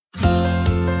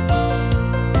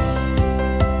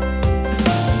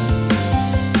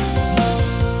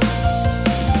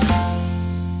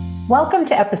Welcome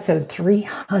to episode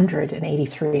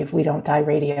 383 of We Don't Die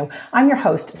Radio. I'm your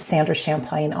host, Sandra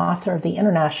Champlain, author of the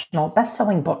international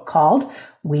best-selling book called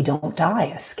We Don't Die,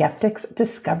 A Skeptic's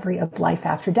Discovery of Life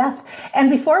After Death. And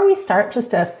before we start,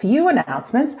 just a few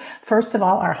announcements. First of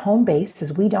all, our home base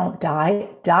is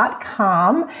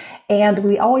WeDon'tDie.com, and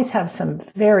we always have some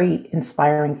very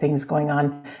inspiring things going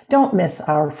on. Don't miss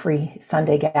our free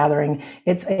Sunday gathering.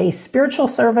 It's a spiritual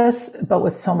service, but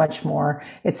with so much more.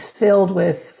 It's filled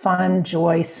with fun,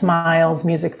 joy, smiles,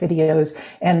 music videos,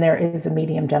 and there is a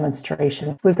medium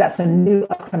demonstration. We've got some new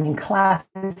upcoming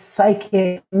classes,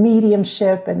 psychic,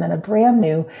 mediumship, and then a brand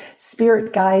new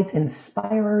spirit guides,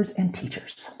 inspirers, and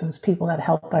teachers. Those people that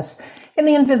help us in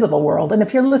the invisible world. And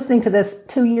if you're listening to this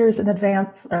 2 years in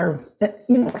advance, or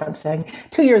you know what I'm saying,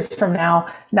 2 years from now,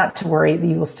 not to worry,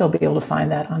 you will still be able to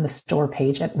find that on the store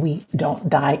page at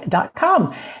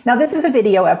WeDon'tDie.com. Now, this is a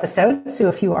video episode, so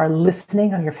if you are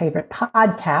listening on your favorite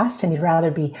podcast and you'd rather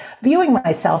be viewing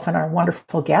myself and our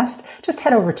wonderful guest, just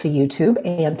head over to YouTube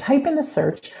and type in the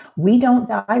search, We Don't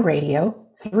Die Radio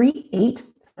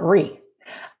 383.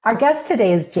 Our guest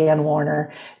today is Jan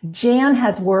Warner. Jan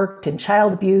has worked in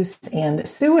child abuse and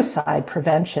suicide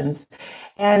preventions,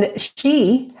 and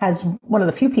she has one of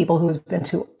the few people who has been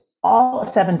to all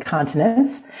 7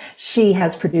 continents. She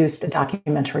has produced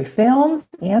documentary films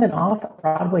and an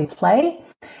off-Broadway play,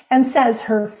 and says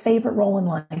her favorite role in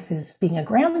life is being a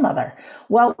grandmother.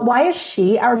 Well, why is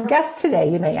she our guest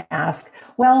today, you may ask?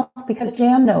 Well, because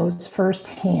Jan knows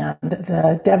firsthand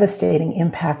the devastating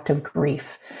impact of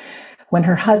grief when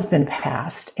her husband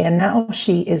passed, and now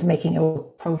she is making a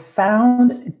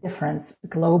profound difference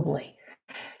globally.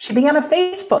 She began a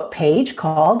Facebook page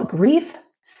called Grief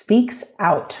Speaks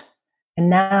Out, and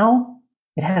now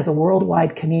it has a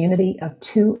worldwide community of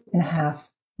 2.5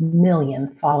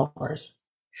 million followers.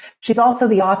 She's also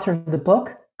the author of the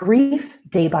book, Grief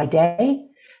Day by Day,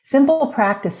 Simple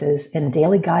Practices and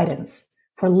Daily Guidance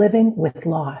for Living with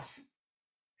Loss.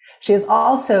 She has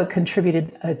also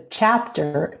contributed a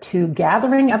chapter to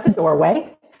Gathering at the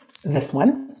Doorway, this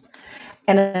one,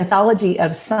 and an anthology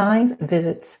of signs,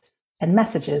 visits, and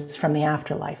messages from the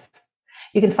afterlife.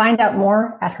 You can find out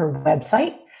more at her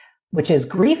website, which is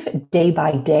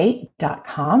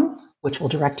griefdaybyday.com, which will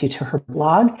direct you to her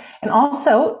blog. And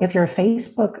also, if you're a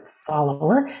Facebook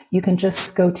follower, you can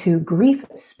just go to Grief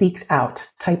Speaks Out.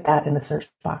 Type that in the search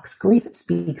box, Grief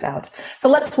Speaks Out. So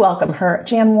let's welcome her.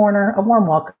 Jan Warner, a warm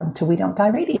welcome to We Don't Die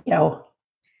Radio.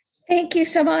 Thank you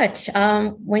so much.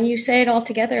 When you say it all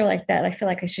together like that, I feel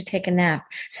like I should take a nap.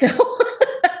 So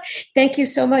thank you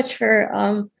so much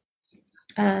for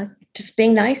just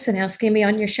being nice and asking me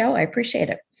on your show. I appreciate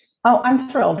it. Oh, I'm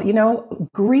thrilled. You know,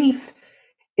 grief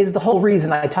is the whole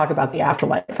reason I talk about the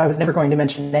afterlife. I was never going to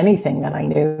mention anything that I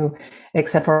knew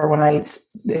except for when I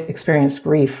experienced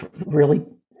grief really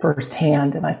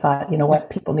firsthand. And I thought, you know what,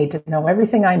 people need to know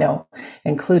everything I know,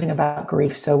 including about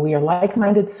grief. So we are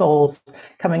like-minded souls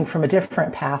coming from a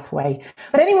different pathway.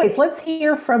 But anyways, let's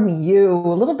hear from you,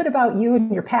 a little bit about you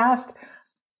and your past.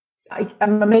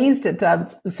 I'm amazed at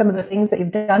some of the things that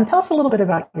you've done. Tell us a little bit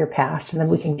about your past, and then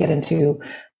we can get into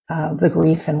the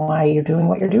grief and why you're doing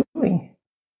what you're doing.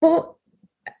 Well,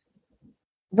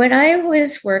 when I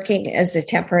was working as a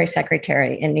temporary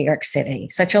secretary in New York City,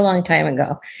 such a long time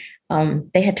ago,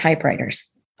 they had typewriters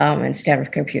instead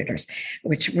of computers,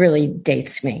 which really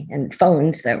dates me, and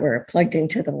phones that were plugged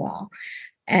into the wall.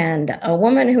 And a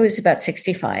woman who was about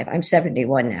 65, I'm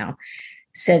 71 now,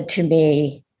 said to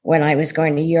me when I was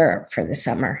going to Europe for the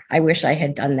summer, I wish I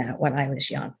had done that when I was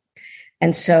young.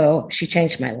 And so she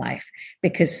changed my life,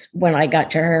 because when I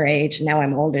got to her age, now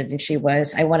I'm older than she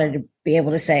was, I wanted to be able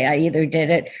to say I either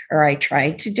did it or I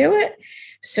tried to do it.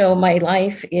 So my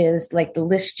life is like the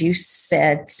list you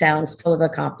said sounds full of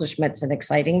accomplishments and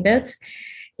exciting bits.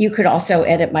 You could also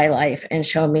edit my life and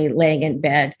show me laying in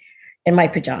bed in my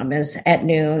pajamas at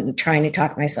noon, trying to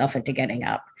talk myself into getting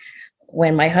up.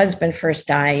 When my husband first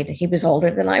died, he was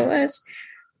older than I was.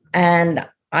 And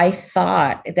I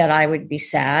thought that I would be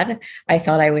sad. I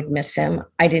thought I would miss him.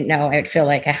 I didn't know I would feel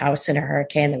like a house in a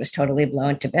hurricane that was totally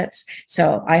blown to bits.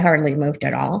 So I hardly moved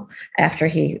at all after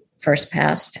he first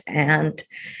passed. And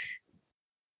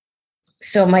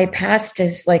so my past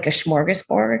is like a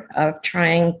smorgasbord of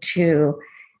trying to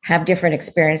have different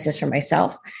experiences for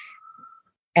myself,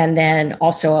 and then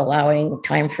also allowing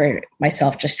time for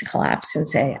myself just to collapse and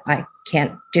say, I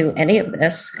can't do any of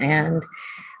this. And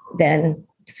then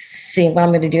seeing what I'm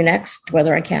going to do next,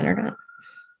 whether I can or not.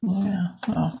 Yeah.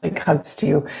 Oh, big hugs to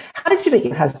you. How did you meet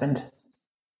your husband?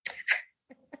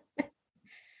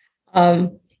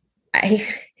 I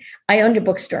I owned a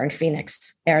bookstore in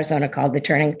Phoenix, Arizona called The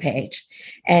Turning Page.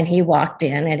 And he walked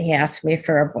in and he asked me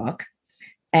for a book.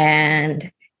 And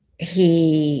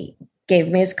he gave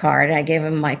me his card. I gave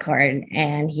him my card.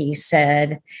 And he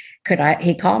said,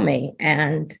 he called me.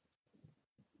 And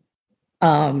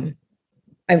I'm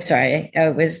sorry,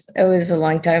 it was a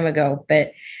long time ago,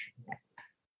 but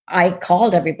I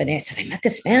called everybody. I said, I met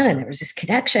this man and there was this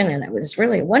connection and it was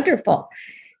really wonderful.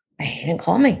 And he didn't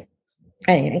call me.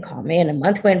 And a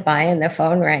month went by and the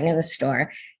phone rang in the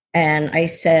store. And I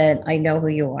said, I know who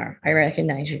you are. I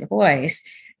recognize your voice.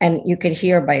 And you could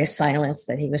hear by his silence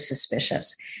that he was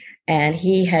suspicious. And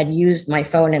he had used my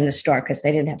phone in the store because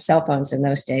they didn't have cell phones in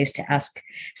those days to ask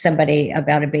somebody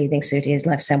about a bathing suit he has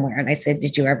left somewhere. And I said,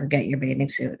 did you ever get your bathing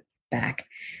suit back?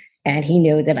 And he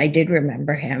knew that I did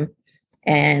remember him.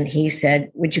 And he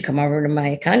said, would you come over to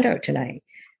my condo tonight?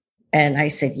 And I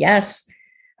said, yes.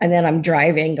 And then I'm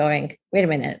driving going, wait a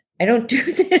minute, I don't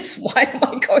do this. Why am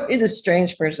I going to this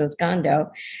strange person's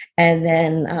condo? And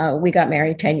then we got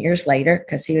married 10 years later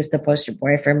because he was the poster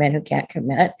boy for men who can't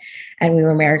commit. And we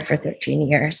were married for 13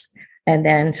 years. And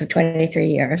then, so 23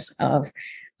 years of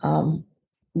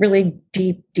really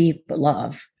deep, deep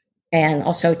love. And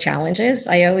also challenges.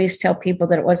 I always tell people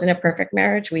that it wasn't a perfect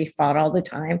marriage. We fought all the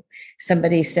time.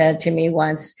 Somebody said to me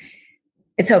once,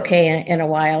 it's okay in a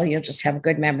while, you'll just have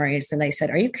good memories. And I said,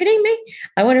 are you kidding me?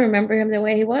 I want to remember him the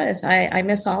way he was. I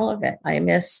miss all of it.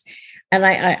 And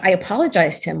I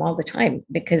apologize to him all the time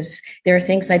because there are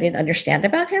things I didn't understand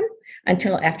about him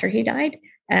until after he died.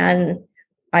 And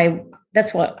I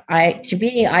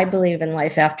believe in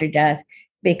life after death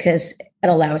because it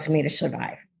allows me to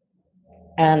survive.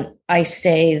 And I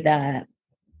say that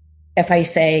if I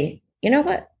say, you know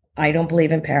what, I don't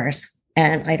believe in Paris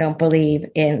and I don't believe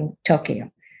in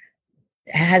Tokyo,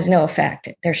 it has no effect.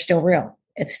 They're still real.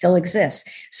 It still exists.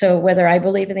 So whether I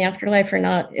believe in the afterlife or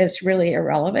not is really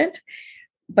irrelevant.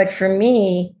 But for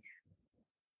me,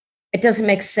 it doesn't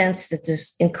make sense that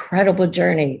this incredible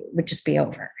journey would just be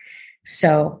over.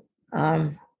 So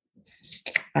I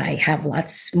have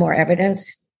lots more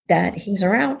evidence that he's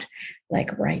around,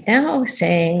 like right now,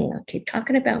 saying, keep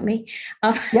talking about me.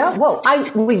 Yeah, well,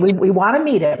 we want to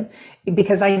meet him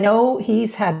because I know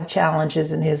he's had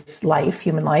challenges in his life,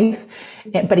 human life,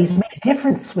 but he's made a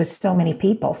difference with so many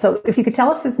people. So if you could tell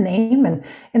us his name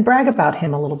and brag about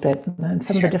him a little bit and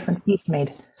some of the difference he's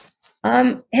made.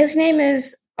 His name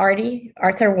is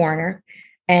Arthur Warner.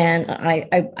 And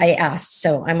I asked,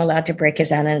 so I'm allowed to break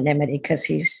his anonymity because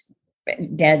he's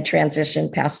dead,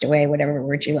 transitioned, passed away, whatever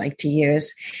word you like to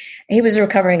use. He was a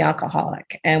recovering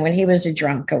alcoholic. And when he was a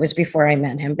drunk, it was before I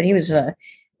met him, but he was a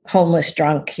homeless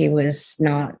drunk. He was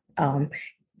not,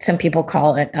 some people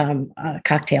call it a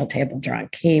cocktail table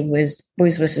drunk. Booze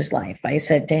was his life. I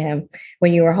said to him,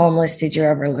 when you were homeless, did you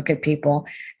ever look at people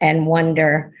and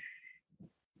wonder,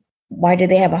 why do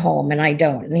they have a home and I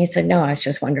don't? And he said, no, I was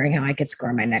just wondering how I could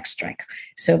score my next drink.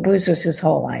 So booze was his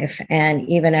whole life. And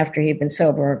even after he'd been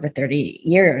sober over 30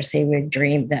 years, he would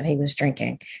dream that he was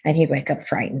drinking and he'd wake up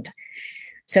frightened.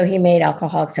 So he made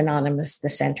Alcoholics Anonymous the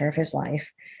center of his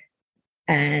life.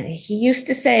 And he used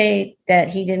to say that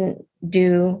he didn't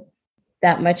do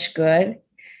that much good.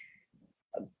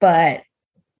 But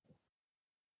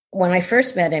when I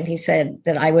first met him, he said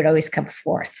that I would always come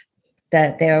forth,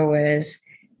 that there was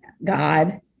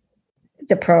God,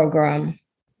 the program,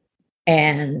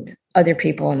 and other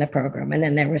people in the program. And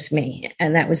then there was me.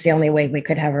 And that was the only way we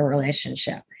could have a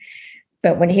relationship.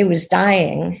 But when he was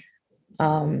dying,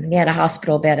 he had a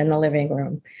hospital bed in the living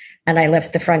room. And I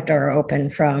left the front door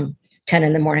open from 10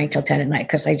 in the morning till 10 at night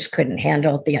because I just couldn't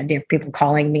handle the idea of people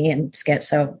calling me and get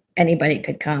so anybody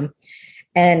could come.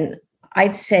 And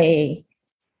I'd say,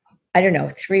 I don't know,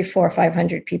 300, 400,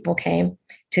 500 people came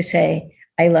to say,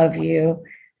 I love you.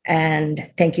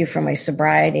 And thank you for my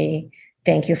sobriety.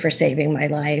 Thank you for saving my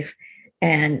life.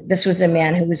 And this was a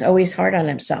man who was always hard on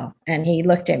himself. And he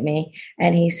looked at me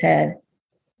and he said,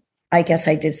 I guess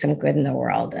I did some good in the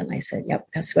world. And I said, yep,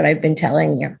 that's what I've been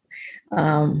telling you.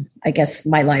 I guess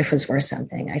my life was worth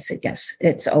something. I said, yes,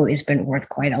 it's always been worth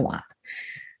quite a lot.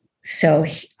 So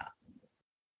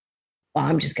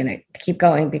I'm just going to keep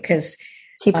going because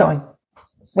keep going.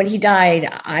 When he died,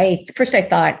 I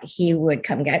thought he would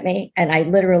come get me. And I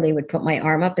literally would put my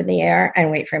arm up in the air and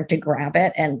wait for him to grab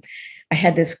it. And I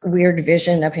had this weird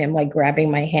vision of him like grabbing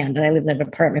my hand. And I lived in an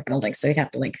apartment building. So he'd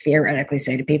have to like theoretically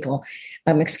say to people,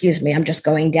 excuse me, I'm just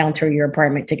going down through your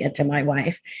apartment to get to my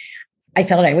wife. I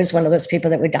thought I was one of those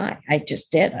people that would die. I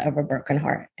just did of a broken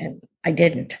heart. And I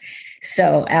didn't.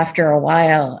 So after a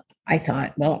while, I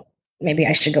thought, well, maybe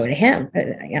I should go to him.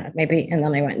 Maybe. And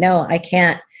then I went, no, I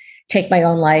can't take my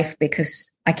own life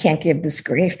because I can't give this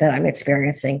grief that I'm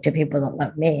experiencing to people that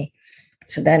love me.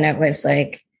 So then it was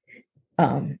like,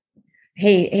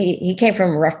 he came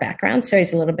from a rough background, so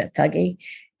he's a little bit thuggy,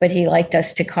 but he liked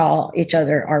us to call each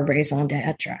other our raison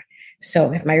d'etre.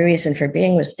 So if my reason for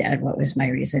being was dead, what was my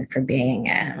reason for being?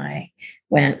 And I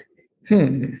went,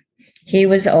 he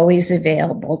was always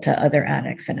available to other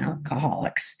addicts and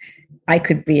alcoholics. I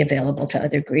could be available to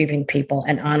other grieving people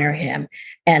and honor him.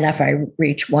 And if I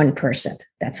reach one person,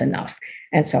 that's enough.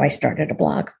 And so I started a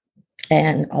blog.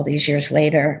 And all these years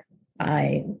later,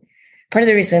 part of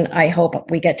the reason I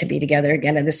hope we get to be together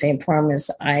again in the same forum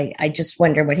is I just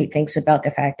wonder what he thinks about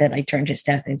the fact that I turned his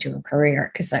death into a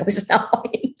career, because that was not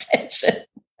my intention.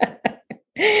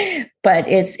 But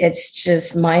it's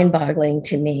just mind-boggling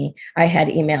to me. I had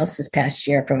emails this past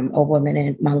year from a woman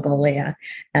in Mongolia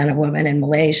and a woman in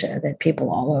Malaysia that people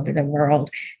all over the world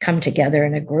come together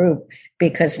in a group,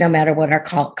 because no matter what our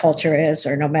culture is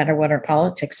or no matter what our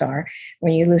politics are,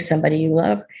 when you lose somebody you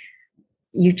love,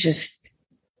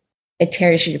 it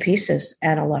tears you to pieces.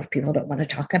 And a lot of people don't want to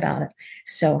talk about it.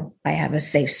 So I have a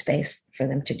safe space for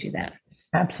them to do that.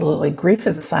 Absolutely. Grief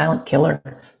is a silent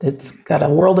killer. It's got a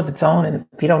world of its own. And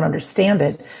if you don't understand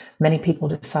it, many people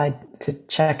decide to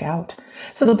check out.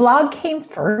 So the blog came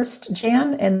first,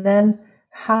 Jan, and then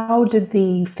how did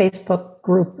the Facebook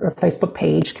group or Facebook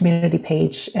page, community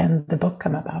page, and the book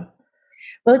come about?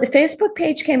 Well, the Facebook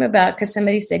page came about because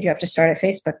somebody said you have to start a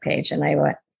Facebook page. And I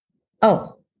went,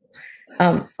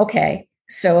 okay.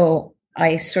 So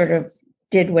I sort of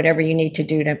did whatever you need to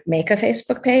do to make a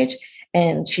Facebook page.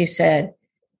 And she said,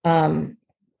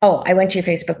 I went to your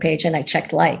Facebook page and I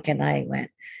checked like, and I went,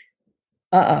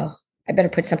 I better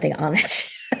put something on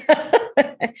it.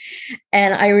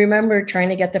 And I remember trying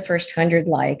to get the first 100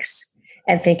 likes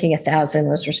and thinking 1,000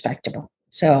 was respectable.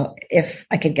 So if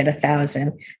I could get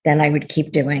 1,000, then I would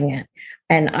keep doing it.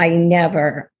 And I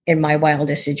never, in my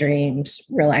wildest of dreams,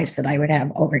 realized that I would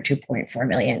have over 2.4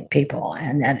 million people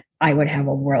and that I would have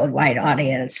a worldwide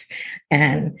audience.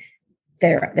 And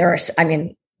there are, I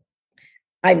mean,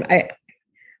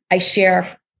 I share,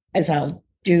 as I'll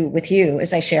do with you,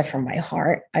 as I share from my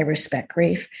heart. I respect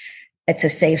grief. It's a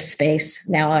safe space.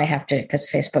 Now I have to, because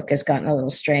Facebook has gotten a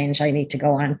little strange, I need to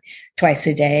go on twice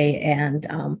a day, and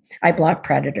I block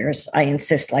predators. I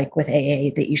insist, like with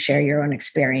AA, that you share your own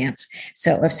experience.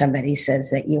 So if somebody says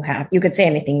that you could say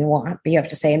anything you want, but you have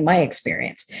to say in my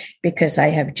experience, because I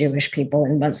have Jewish people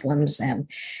and Muslims and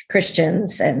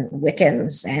Christians and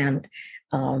Wiccans and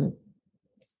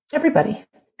everybody.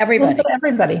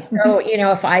 So,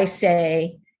 if I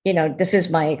say, this is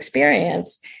my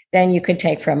experience, then you can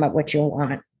take from it what you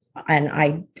want. And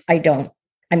I don't,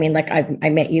 I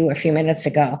met you a few minutes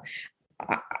ago.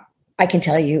 I can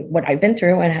tell you what I've been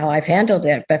through and how I've handled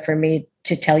it. But for me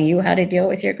to tell you how to deal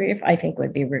with your grief, I think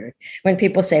would be rude. When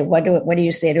people say, what do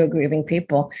you say to a grieving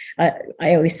people?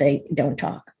 I always say, don't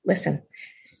talk, listen.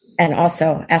 And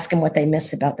also ask them what they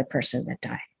miss about the person that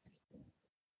died.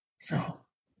 So.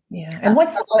 Yeah. And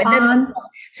what's on?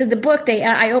 So the book,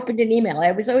 I opened an email.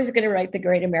 I was always going to write the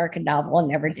great American novel and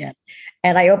never did.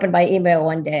 And I opened my email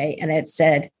one day and it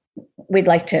said, we'd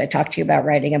like to talk to you about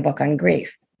writing a book on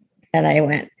grief. And I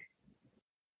went,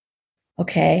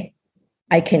 okay,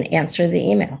 I can answer the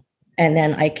email and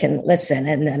then I can listen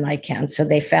and then I can. So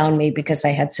they found me because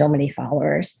I had so many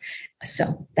followers.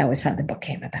 So that was how the book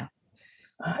came about.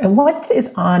 And what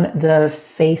is on the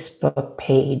Facebook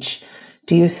page,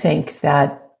 do you think,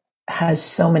 that has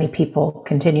so many people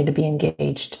continue to be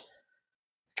engaged?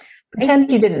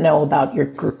 Pretend you didn't know about your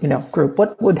group.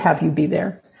 What would have you be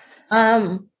there?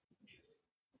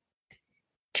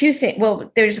 Two things. Well,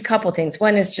 there's a couple things.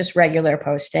 One is just regular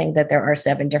posting, that there are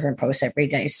 7 different posts every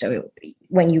day. So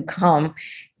when you come,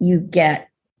 you get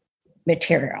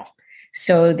material.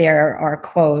 So there are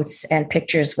quotes and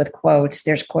pictures with quotes.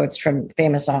 There's quotes from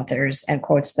famous authors and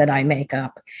quotes that I make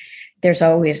up. There's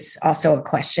always also a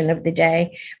question of the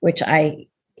day, which I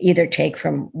either take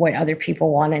from what other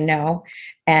people want to know.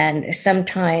 And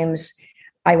sometimes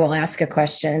I will ask a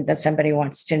question that somebody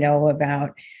wants to know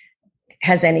about.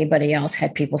 Has anybody else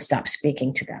had people stop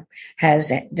speaking to them?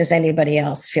 Does anybody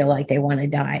else feel like they want to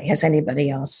die? Has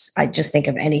anybody else, I just think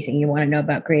of anything you want to know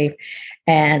about grief.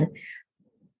 And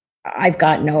I've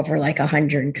gotten over like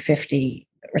 150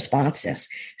 responses.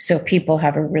 So people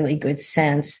have a really good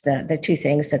sense. The two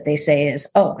things that they say is,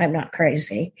 oh, I'm not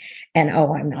crazy, and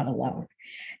oh, I'm not alone.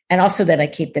 And also that I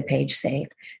keep the page safe.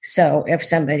 So if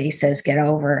somebody says get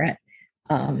over it,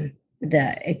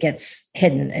 it gets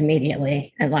hidden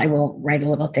immediately. And I will write a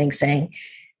little thing saying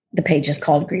the page is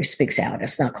called Grief Speaks Out.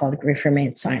 It's not called Grief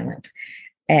Remains Silent.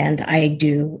 And I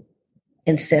do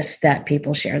insist that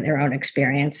people share their own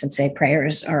experience and say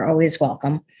prayers are always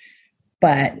welcome.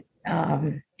 But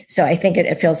so I think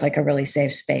it feels like a really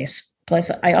safe space.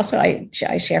 Plus, I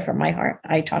share from my heart.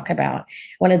 I talk about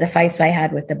one of the fights I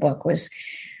had with the book was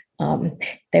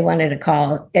they wanted to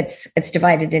call it's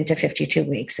divided into 52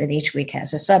 weeks, and each week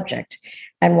has a subject,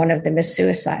 and one of them is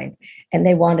suicide, and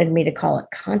they wanted me to call it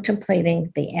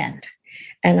Contemplating the End.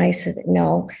 And I said,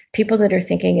 no, people that are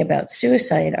thinking about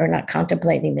suicide are not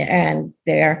contemplating the end.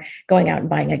 They're going out and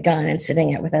buying a gun and sitting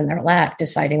it within their lap,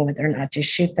 deciding whether or not to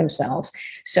shoot themselves.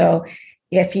 So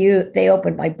if they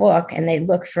open my book and they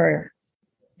look for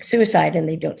suicide and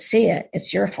they don't see it,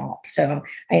 it's your fault. So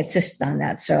I insist on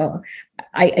that. So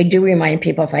I do remind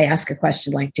people, if I ask a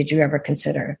question like, did you ever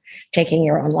consider taking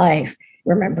your own life?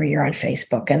 Remember, you're on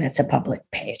Facebook and it's a public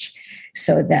page.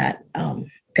 So that,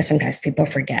 because sometimes people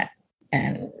forget.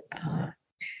 And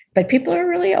but people are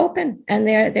really open, and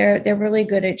they're really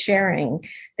good at sharing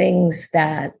things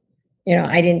that,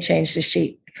 I didn't change the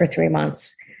sheet for 3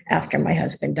 months after my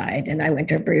husband died, and I went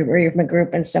to a bereavement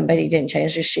group, and somebody didn't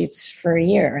change the sheets for a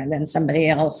year, and then somebody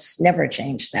else never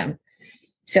changed them.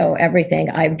 So everything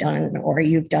I've done, or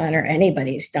you've done, or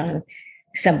anybody's done,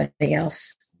 somebody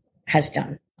else has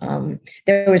done.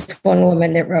 There was one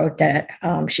woman that wrote that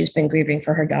she's been grieving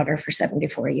for her daughter for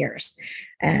 74 years.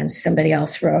 And somebody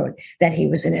else wrote that he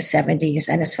was in his 70s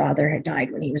and his father had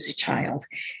died when he was a child.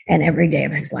 And every day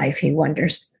of his life, he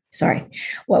wonders,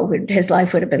 what his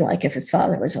life would have been like if his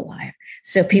father was alive.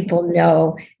 So people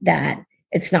know that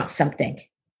it's not something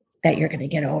that you're going to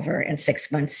get over in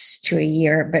 6 months to a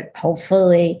year, but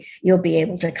hopefully you'll be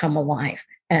able to come alive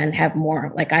and have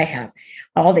more, like I have,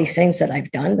 all these things that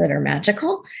I've done that are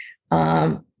magical.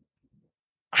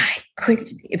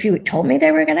 If you had told me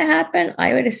they were going to happen,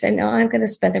 I would have said, no, I'm going to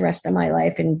spend the rest of my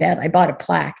life in bed. I bought a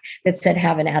plaque that said,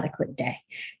 have an adequate day,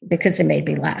 because it made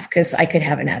me laugh, because I could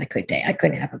have an adequate day. I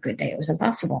couldn't have a good day. It was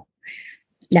impossible.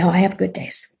 Now I have good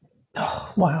days.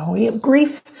 Oh, wow.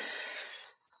 Grief.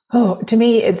 Oh, to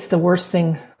me, it's the worst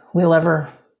thing we'll ever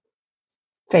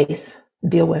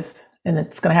deal with. And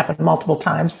it's going to happen multiple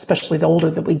times, especially the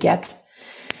older that we get.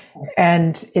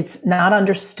 And it's not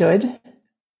understood.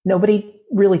 Nobody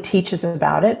really teaches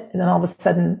about it. And then all of a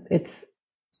sudden it's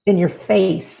in your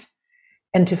face.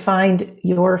 And to find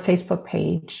your Facebook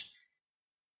page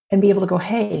and be able to go,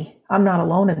 hey, I'm not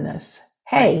alone in this.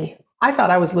 Hey, I thought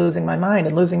I was losing my mind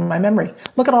and losing my memory.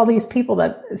 Look at all these people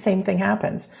that the same thing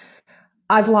happens.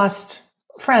 I've lost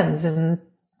friends and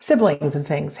siblings and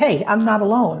things. Hey, I'm not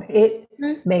alone. It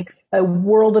makes a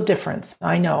world of difference,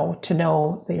 I know, to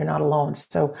know that you're not alone.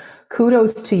 So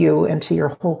kudos to you and to your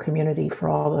whole community for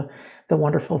all the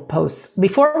wonderful posts.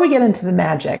 Before we get into the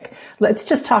magic, let's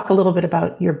just talk a little bit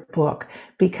about your book,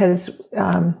 because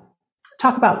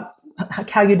talk about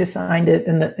how you designed it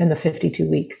in the 52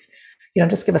 weeks.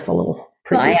 Just give us a little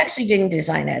preview. Well, I actually didn't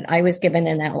design it. I was given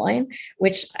an outline,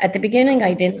 which at the beginning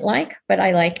I didn't like, but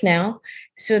I like now.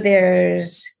 So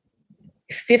there's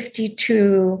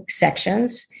 52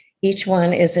 sections. Each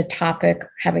one is a topic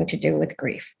having to do with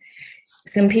grief.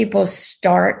 Some people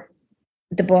start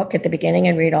the book at the beginning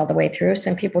and read all the way through.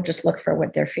 Some people just look for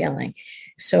what they're feeling.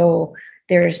 So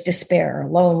there's despair,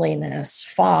 loneliness,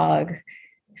 fog,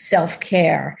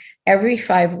 self-care. Every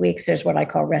 5 weeks, there's what I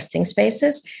call resting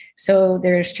spaces. So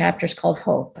there's chapters called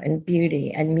hope and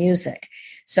beauty and music.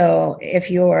 So if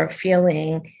you're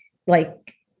feeling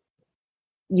like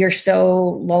you're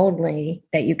so lonely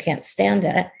that you can't stand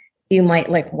it, you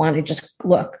might want to just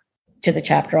look to the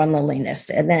chapter on loneliness.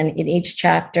 And then in each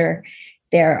chapter,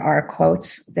 there are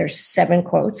quotes. There's 7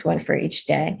 quotes, one for each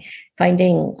day.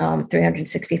 Finding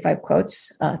 365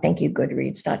 quotes. Thank you,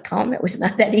 Goodreads.com. It was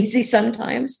not that easy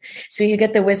sometimes. So you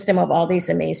get the wisdom of all these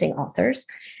amazing authors.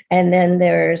 And then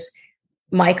there's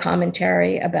my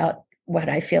commentary about what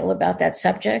I feel about that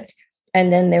subject.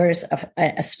 And then there's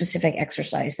a specific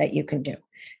exercise that you can do.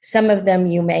 Some of them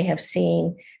you may have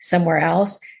seen somewhere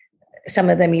else. Some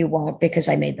of them you won't, because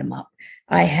I made them up.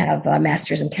 I have a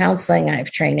master's in counseling. I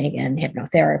have training in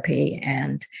hypnotherapy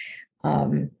and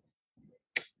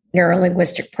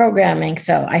neurolinguistic programming.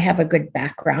 So I have a good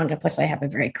background, and plus I have a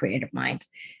very creative mind.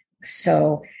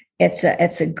 So it's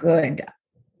a good,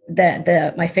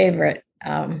 my favorite,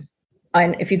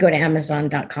 if you go to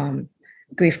Amazon.com,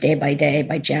 Grief Day by Day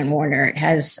by Jan Warner, it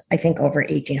has, I think, over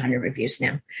 1,800 reviews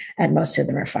now, and most of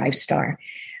them are 5-star.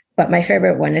 But my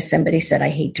favorite one is somebody said, I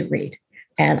hate to read.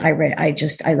 And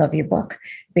I love your book,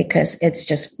 because it's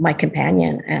just my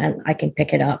companion, and I can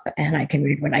pick it up and I can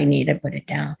read what I need and put it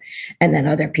down. And then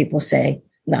other people say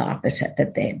the opposite,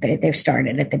 that they've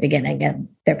started at the beginning and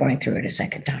they're going through it a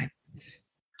second time.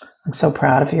 I'm so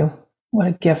proud of you. What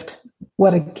a gift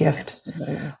What a gift.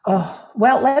 Oh,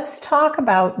 well, let's talk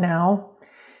about now.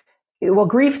 Well,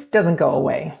 grief doesn't go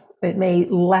away. It may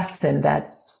lessen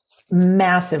that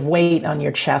massive weight on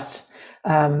your chest,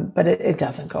 but it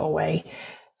doesn't go away.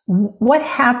 What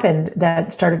happened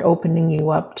that started opening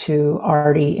you up to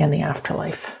Artie and the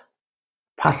afterlife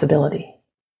possibility?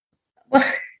 Well,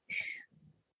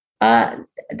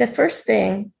 the first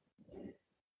thing,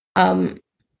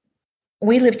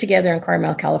 we live together in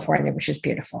Carmel, California, which is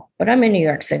beautiful. But I'm a New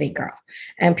York City girl.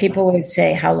 And people would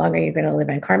say, how long are you going to live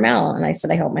in Carmel? And I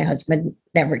said, I hope my husband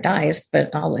never dies,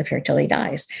 but I'll live here till he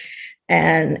dies.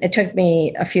 And it took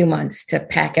me a few months to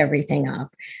pack everything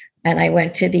up. And I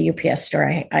went to the UPS store.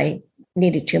 I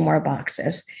needed 2 more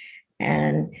boxes.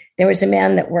 And there was a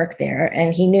man that worked there,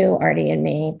 and he knew Artie and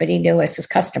me, but he knew us as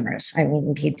customers. I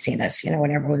mean, he'd seen us,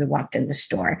 whenever we walked in the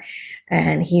store.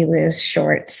 And he was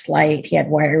short, slight. He had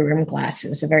wire rim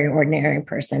glasses, a very ordinary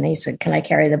person. And he said, can I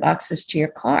carry the boxes to your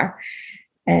car?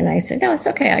 And I said, no, it's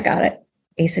okay. I got it.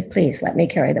 He said, please let me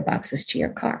carry the boxes to your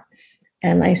car.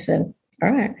 And I said, all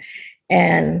right.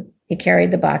 And he carried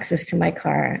the boxes to my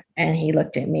car, and he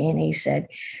looked at me and he said,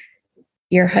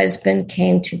 your husband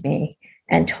came to me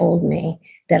and told me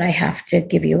that I have to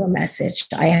give you a message.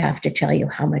 I have to tell you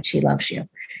how much he loves you,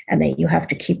 and that you have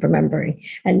to keep remembering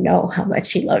and know how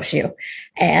much he loves you.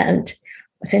 And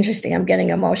it's interesting, I'm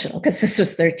getting emotional because this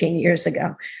was 13 years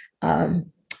ago.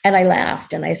 And I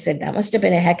laughed and I said, that must have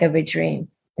been a heck of a dream.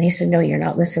 And he said, no, you're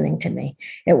not listening to me.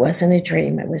 It wasn't a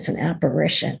dream. It was an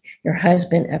apparition. Your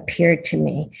husband appeared to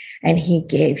me, and he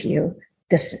gave me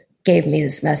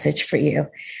this message for you.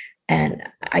 And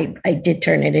I did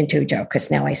turn it into a joke,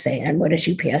 because now I say, and what does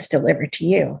UPS deliver to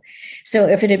you? So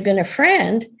if it had been a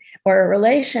friend or a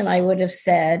relation, I would have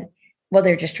said, well,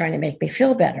 they're just trying to make me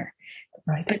feel better.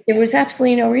 Right. But there was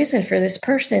absolutely no reason for this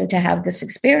person to have this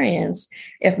experience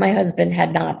if my husband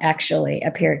had not actually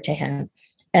appeared to him.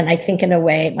 And I think in a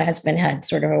way, my husband had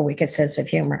sort of a wicked sense of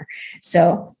humor.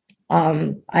 So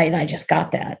I just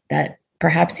got that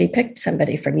perhaps he picked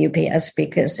somebody from UPS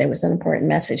because it was an important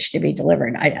message to be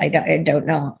delivered. I don't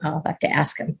know. I'll have to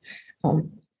ask him.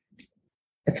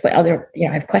 That's what I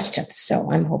have questions.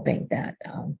 So I'm hoping that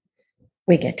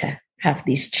we get to have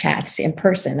these chats in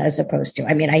person, as opposed to,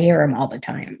 I hear them all the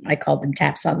time. I call them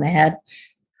taps on the head,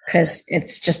 because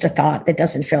it's just a thought that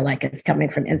doesn't feel like it's coming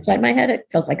from inside my head. It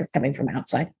feels like it's coming from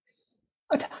outside.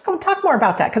 Talk more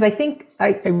about that, because I think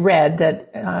I read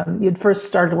that you'd first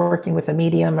started working with a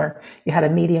medium, or you had a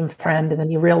medium friend, and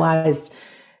then you realized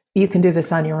you can do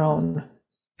this on your own.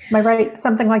 Am I right?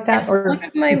 Something like that? Yes, or one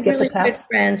of my really good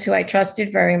friends who I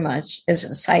trusted very much is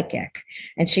a psychic,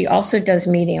 and she also does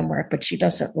medium work, but she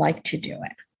doesn't like to do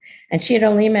it. And she had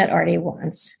only met Artie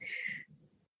once.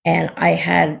 And I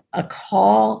had a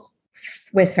call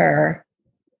with her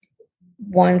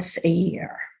once a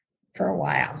year for a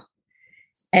while.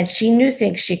 And she knew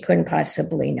things she couldn't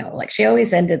possibly know. Like, she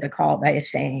always ended the call by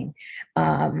saying,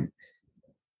 and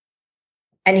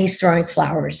he's throwing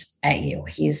flowers at you.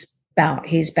 He's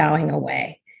bowing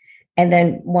away. And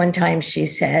then one time she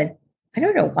said, I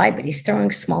don't know why, but he's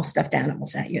throwing small stuffed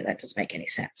animals at you. That doesn't make any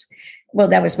sense. Well,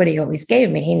 that was what he always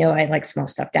gave me. He knew I like small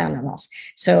stuffed animals.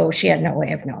 So she had no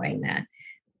way of knowing that.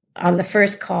 On the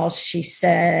first call, he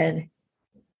said,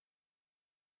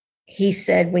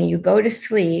 when you go to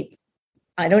sleep,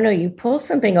 I don't know, you pull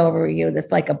something over you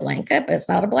that's like a blanket, but it's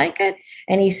not a blanket.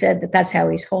 And he said that's how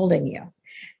he's holding you.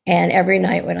 And every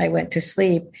night when I went to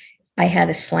sleep, I had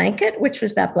a slanket, which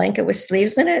was that blanket with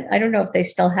sleeves in it. I don't know if they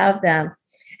still have them.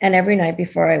 And every night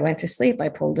before I went to sleep, I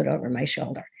pulled it over my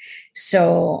shoulder.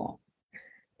 So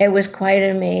it was quite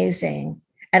amazing.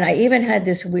 And I even had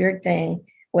this weird thing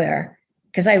where,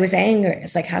 because I was angry,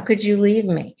 it's like, how could you leave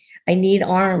me? I need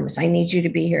arms. I need you to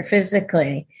be here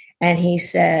physically. And he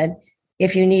said,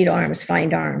 if you need arms,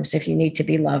 find arms. If you need to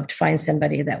be loved, find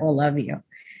somebody that will love you.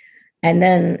 And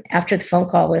then after the phone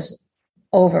call was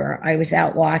over, I was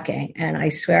out walking, and I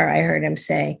swear I heard him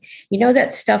say, you know,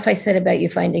 that stuff I said about you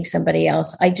finding somebody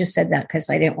else, I just said that because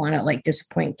I didn't want to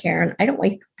disappoint Karen. I don't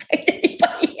want you to find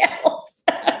anybody else.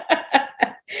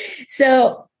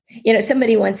 So,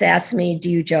 somebody once asked me, do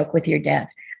you joke with your dead?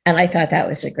 And I thought that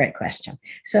was a great question.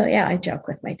 So yeah, I joke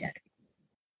with my dead.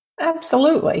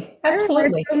 Absolutely.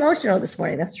 Absolutely. I'm so emotional this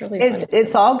morning. That's really funny.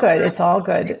 It's all good. It's all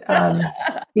good.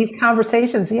 These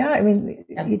conversations,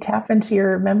 you tap into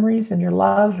your memories and your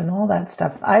love and all that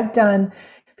stuff. I've done,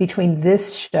 between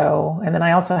this show, and then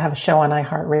I also have a show on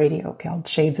iHeartRadio called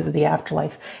Shades of the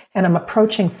Afterlife, and I'm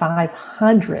approaching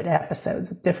 500 episodes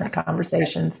with different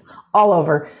conversations all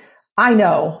over. I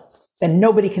know, and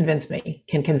nobody can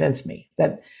convince me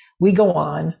that we go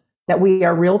on, that we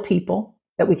are real people,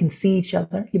 that we can see each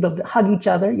other. You'll be able to hug each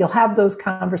other. You'll have those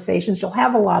conversations. You'll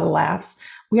have a lot of laughs.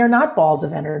 We are not balls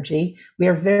of energy. We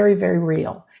are very, very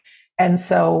real. And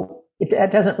so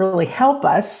that doesn't really help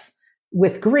us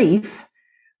with grief.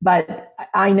 But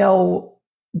I know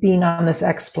being on this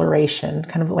exploration,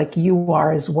 kind of like you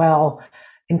are as well,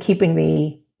 and keeping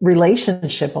the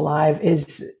relationship alive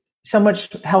is so much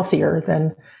healthier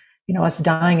than, us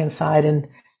dying inside and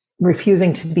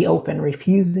refusing to be open,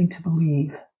 refusing to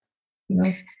believe,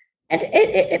 And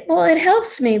it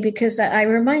helps me because I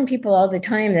remind people all the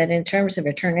time that in terms of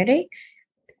eternity,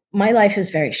 my life is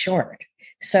very short.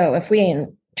 So if we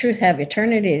in truth have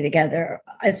eternity together,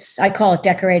 I call it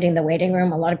decorating the waiting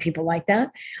room. A lot of people like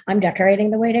that. I'm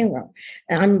decorating the waiting room,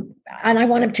 and I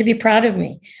want him to be proud of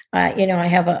me. I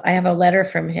have a letter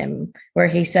from him where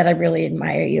he said, "I really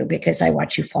admire you because I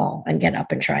watch you fall and get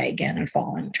up and try again and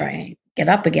fall and try and get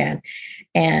up again,"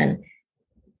 and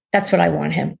that's what I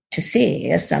want him to see,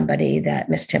 as somebody that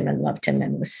missed him and loved him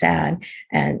and was sad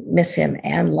and miss him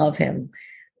and love him,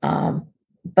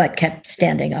 but kept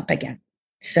standing up again.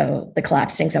 So the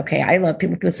collapsing's okay. I love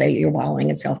people who say you're wallowing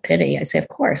in self-pity. I say, of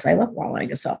course, I love wallowing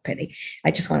in self-pity.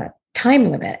 I just want to time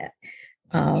limit it.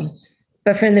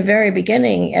 But from the very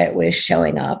beginning, it was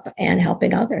showing up and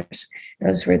helping others.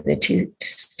 Those were the two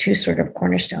sort of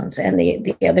cornerstones. And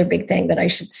the other big thing that I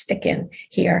should stick in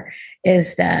here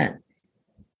is that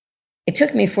it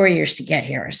took me 4 years to get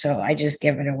here, so I just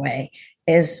give it away,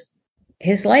 is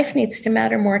his life needs to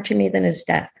matter more to me than his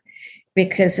death,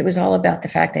 because it was all about the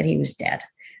fact that he was dead.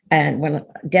 And when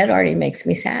dead already makes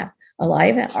me sad,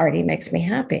 alive already makes me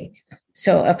happy.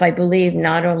 So if I believe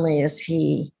not only was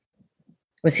he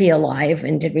alive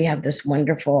and did we have this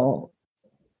wonderful,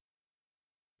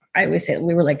 I always say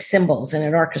we were like cymbals in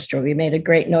an orchestra. We made a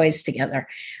great noise together.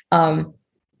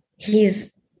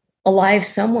 He's alive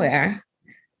somewhere.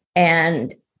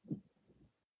 And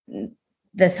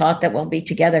the thought that we'll be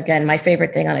together again, my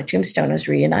favorite thing on a tombstone is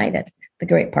reunited, the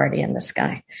great party in the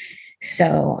sky.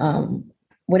 So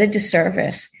what a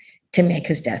disservice to make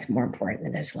his death more important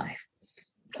than his life.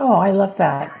 Oh, I love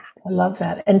that. I love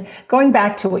that. And going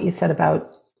back to what you said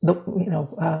about the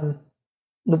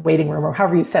waiting room, or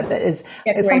however you said that, is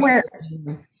somewhere.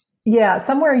 Yeah,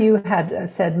 somewhere you had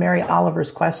said Mary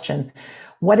Oliver's question.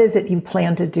 What is it you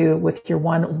plan to do with your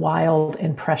one wild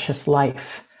and precious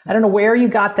life? I don't know where you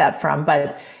got that from,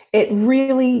 but it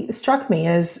really struck me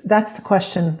as that's the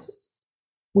question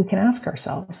we can ask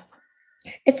ourselves.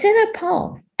 It's in a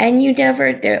poem. And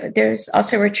there's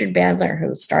also Richard Bandler,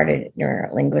 who started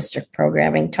neurolinguistic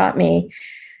programming, taught me,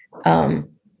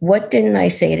 what didn't I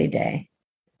say today?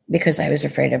 Because I was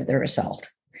afraid of the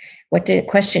result. What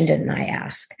question didn't I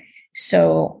ask?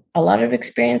 So a lot of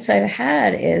experience I've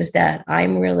had is that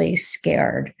I'm really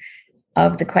scared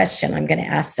of the question I'm going to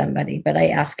ask somebody, but I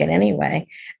ask it anyway.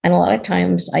 And a lot of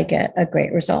times I get a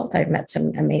great result. I've met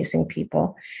some amazing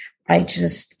people. I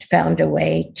just found a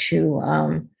way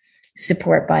to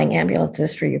support buying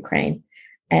ambulances for Ukraine.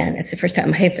 And it's the first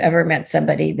time I've ever met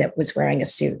somebody that was wearing a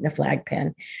suit and a flag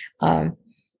pin.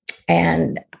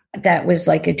 And that was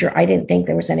like I didn't think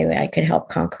there was any way I could help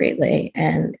concretely.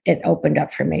 And it opened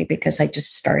up for me because I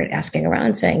just started asking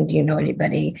around saying, do you know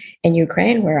anybody in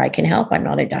Ukraine where I can help? I'm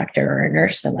not a doctor or a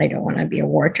nurse, and I don't want to be a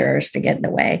war terrorist to get in the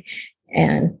way.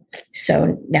 And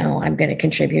so now I'm going to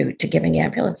contribute to giving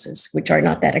ambulances, which are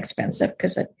not that expensive,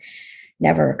 because it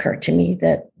never occurred to me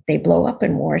that they blow up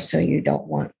in war. So you don't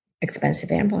want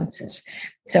expensive ambulances.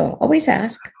 So always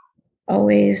ask,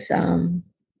 always,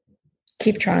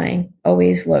 keep trying,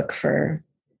 always look for,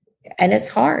 and it's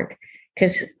hard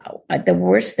because the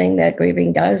worst thing that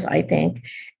grieving does, I think,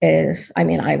 is,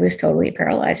 I was totally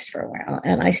paralyzed for a while,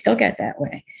 and I still get that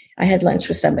way. I had lunch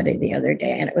with somebody the other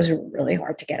day, and it was really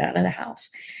hard to get out of the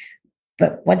house.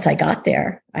 But once I got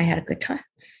there, I had a good time.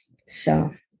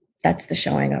 So that's the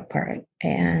showing up part.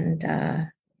 And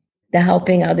the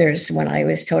helping others when I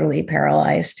was totally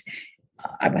paralyzed.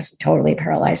 I wasn't totally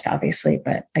paralyzed, obviously,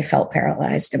 but I felt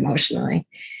paralyzed emotionally.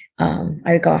 I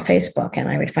would go on Facebook and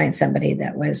I would find somebody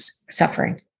that was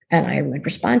suffering, and I would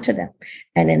respond to them.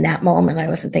 And in that moment, I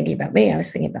wasn't thinking about me, I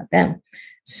was thinking about them.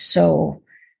 So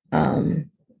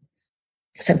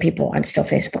some people I'm still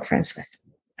Facebook friends with,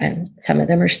 and some of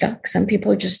them are stuck. Some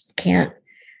people just can't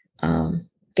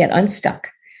get unstuck,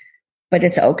 but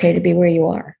it's okay to be where you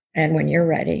are. And when you're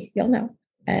ready, you'll know.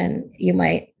 And you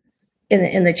might,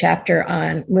 in the chapter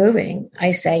on moving,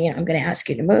 I say, I'm going to ask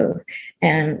you to move.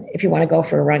 And if you want to go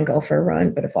for a run, go for a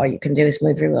run. But if all you can do is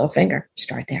move your little finger,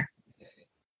 start there.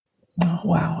 Oh,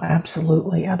 wow.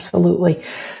 Absolutely. Absolutely.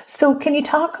 So can you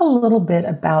talk a little bit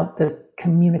about the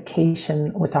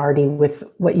communication with Artie, with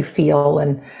what you feel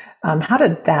and How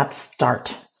did that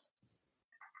start?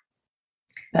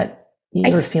 That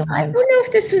you were feeling? I don't know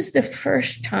if this was the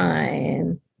first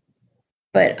time,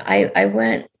 but I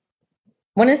went.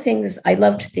 One of the things, I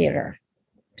loved theater,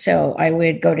 so I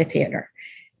would go to theater,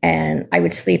 and I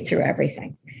would sleep through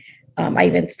everything. I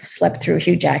even slept through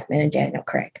Hugh Jackman and Daniel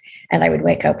Craig, and I would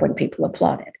wake up when people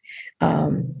applauded.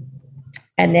 And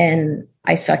then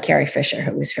I saw Carrie Fisher,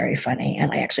 who was very funny,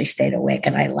 and I actually stayed awake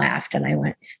and I laughed and I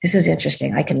went, this is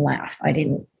interesting. I can laugh. I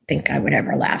didn't think I would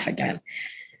ever laugh again.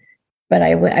 But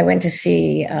I went to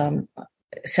see a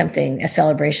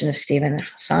celebration of Stephen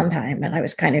Sondheim, and I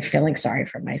was kind of feeling sorry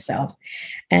for myself.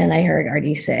 And I heard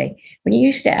Artie say, when you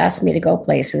used to ask me to go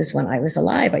places when I was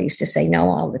alive, I used to say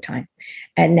no all the time.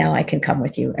 And now I can come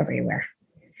with you everywhere.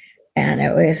 And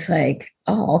it was like,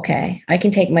 oh, okay, I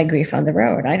can take my grief on the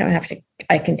road. I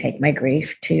can take my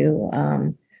grief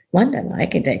to London. I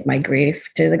can take my grief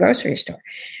to the grocery store.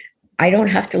 I don't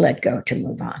have to let go to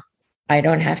move on. I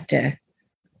don't have to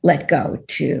let go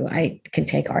I can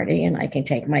take Artie and I can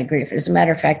take my grief. As a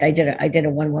matter of fact, I did a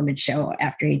one-woman show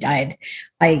after he died.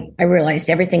 I realized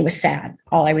everything was sad.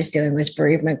 All I was doing was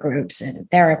bereavement groups and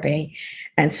therapy.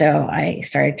 And so I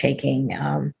started taking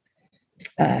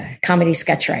comedy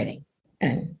sketch writing.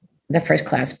 And the first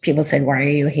class, people said, why are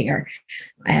you here?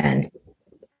 And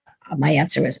my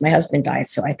answer was, my husband died,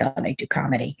 so I thought I'd do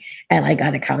comedy. And I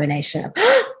got a combination of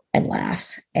and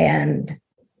laughs and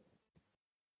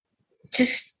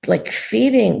just like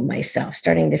starting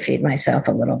to feed myself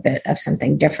a little bit of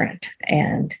something different.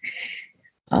 And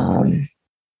so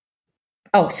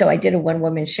I did a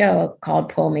one-woman show called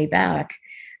Pull Me Back.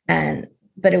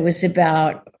 But it was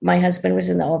about, my husband was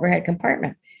in the overhead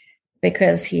compartment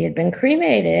because he had been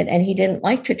cremated and he didn't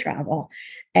like to travel.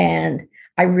 And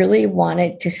I really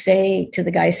wanted to say to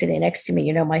the guy sitting next to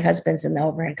me, my husband's in the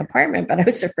overhead compartment, but I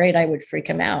was afraid I would freak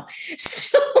him out.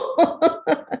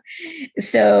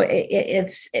 So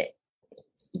I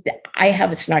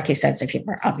have a snarky sense of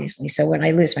humor, obviously. So when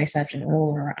I lose myself,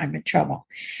 I'm in trouble.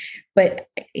 But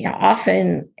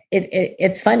often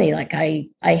it's funny. Like I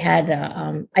had,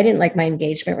 I didn't like my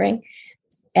engagement ring,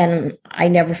 and I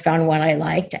never found one I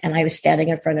liked. And I was standing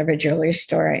in front of a jewelry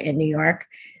store in New York,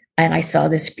 and I saw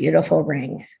this beautiful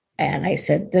ring. And I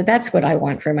said, that's what I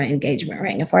want for my engagement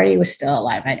ring. If Artie was still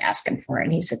alive, I'd ask him for it.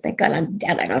 And he said, thank God I'm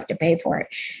dead. I don't have to pay for it.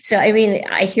 So, I mean,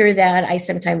 I hear that. I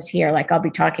sometimes hear, like, I'll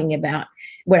be talking about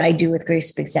what I do with Grief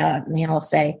Speaks Out, and he'll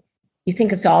say, you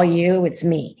think it's all you? It's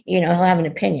me. He'll have an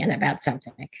opinion about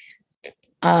something.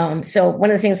 So one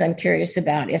of the things I'm curious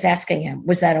about is asking him,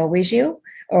 was that always you,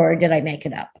 or did I make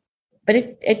it up? But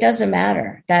it doesn't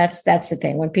matter. That's the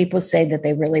thing. When people say that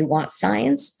they really want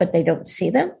signs, but they don't see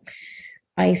them,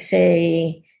 I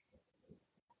say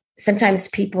sometimes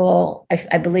people,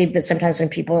 I believe that sometimes when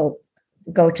people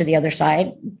go to the other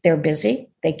side, they're busy.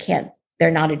 They're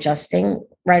not adjusting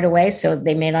right away. So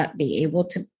they may not be able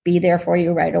to be there for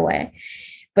you right away.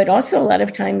 But also a lot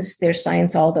of times there's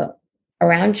signs all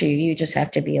around you. You just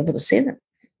have to be able to see them.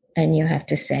 And you have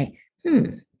to say,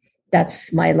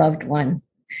 that's my loved one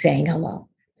saying hello.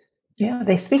 Yeah,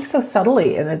 they speak so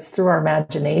subtly, and it's through our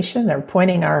imagination. They're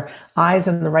pointing our eyes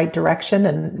in the right direction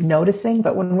and noticing.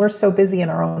 But when we're so busy in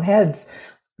our own heads,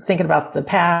 thinking about the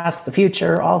past, the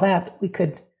future, all that, we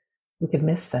could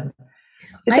miss them.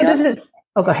 So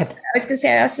go ahead. I was going to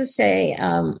say, I also say,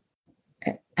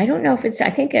 I don't know if it's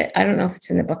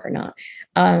in the book or not.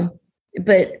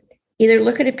 But either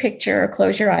look at a picture or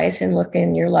close your eyes and look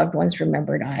in your loved one's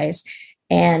remembered eyes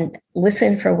and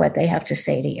listen for what they have to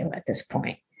say to you at this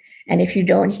point. And if you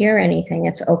don't hear anything,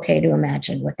 it's okay to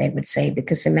imagine what they would say,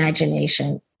 because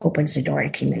imagination opens the door to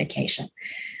communication.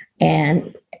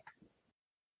 And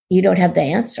you don't have the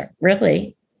answer,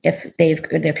 really, if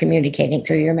they're communicating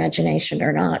through your imagination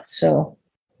or not. So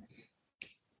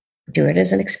do it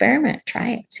as an experiment.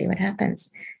 Try it. See what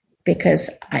happens.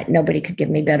 Because nobody could give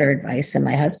me better advice than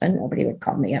my husband. Nobody would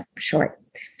call me up short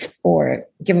or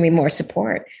give me more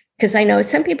support. Because I know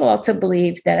some people also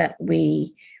believe that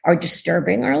we are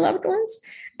disturbing our loved ones.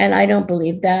 And I don't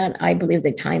believe that. I believe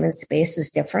that time and space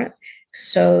is different.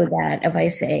 So that if I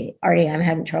say, Artie, I'm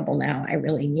having trouble now, I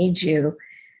really need you,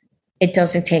 it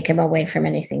doesn't take him away from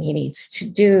anything he needs to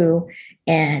do.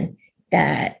 And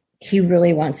that he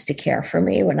really wants to care for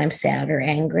me when I'm sad or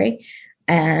angry.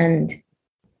 And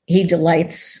he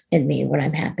delights in me when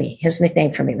I'm happy. His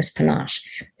nickname for me was Panache.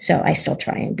 So I still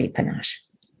try and be Panache.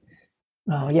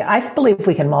 Oh, yeah. I believe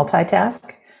we can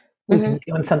multitask. We can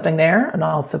be doing something there and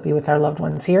also be with our loved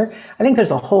ones here. I think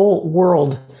there's a whole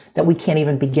world that we can't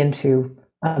even begin to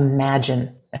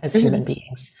imagine as human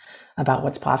beings about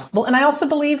what's possible. And I also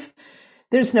believe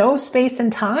there's no space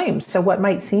and time. So what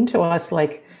might seem to us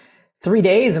like 3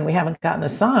 days and we haven't gotten a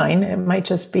sign. It might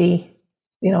just be,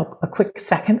 a quick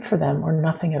second for them or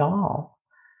nothing at all.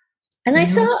 And I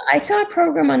saw a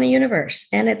program on the universe,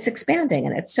 and it's expanding,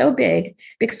 and it's so big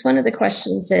because one of the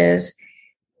questions is,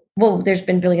 well, there's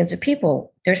been billions of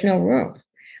people. There's no room.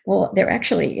 Well, there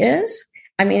actually is.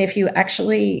 I mean, if you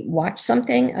actually watch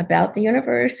something about the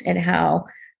universe and how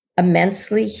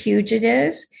immensely huge it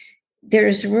is,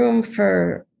 there's room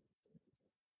for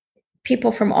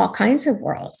people from all kinds of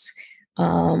worlds.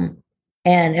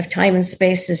 And if time and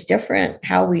space is different,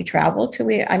 how we travel to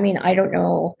it. I mean, I don't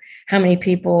know how many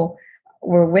people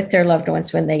were with their loved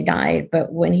ones when they died,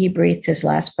 but when he breathed his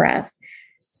last breath,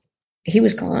 he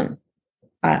was gone.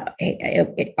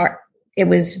 It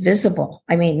was visible.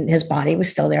 I mean, his body was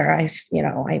still there. I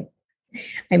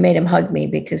made him hug me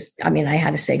because, I mean, I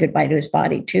had to say goodbye to his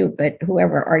body too, but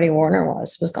whoever Artie Warner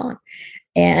was gone.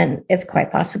 And it's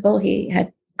quite possible he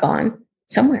had gone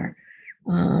somewhere.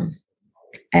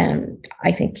 And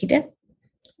I think he did,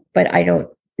 but I don't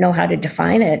know how to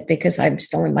define it because I'm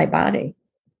still in my body.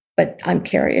 But I'm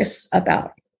curious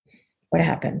about what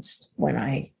happens when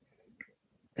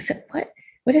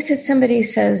what is it somebody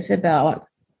says about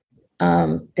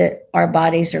that our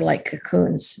bodies are like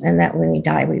cocoons and that when we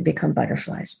die, we become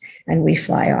butterflies and we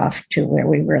fly off to where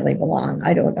we really belong.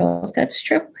 I don't know if that's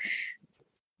true,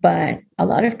 but a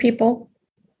lot of people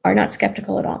are not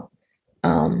skeptical at all.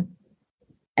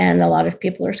 And a lot of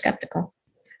people are skeptical.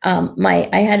 I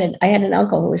had an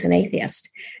uncle who was an atheist,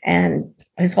 and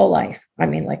his whole life, I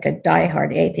mean, like a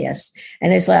diehard atheist.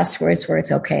 And his last words were,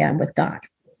 "It's okay, I'm with God."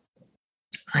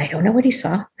 I don't know what he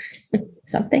saw.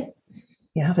 Something.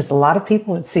 Yeah, there's a lot of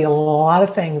people that see a lot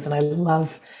of things, and I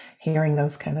love hearing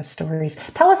those kind of stories.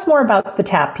 Tell us more about the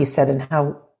tap you said and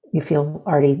how you feel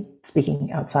Artie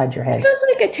speaking outside your head. It was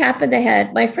like a tap of the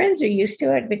head. My friends are used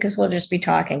to it because we'll just be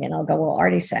talking and I'll go, "Well,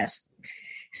 Artie says."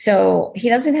 So he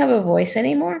doesn't have a voice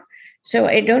anymore. So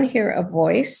I don't hear a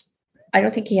voice. I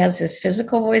don't think he has his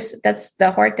physical voice. That's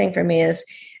the hard thing for me is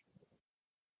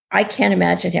I can't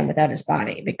imagine him without his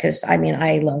body because, I mean,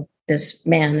 I love this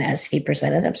man as he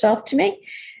presented himself to me.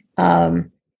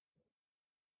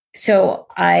 So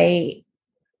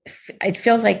it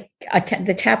feels like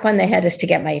the tap on the head is to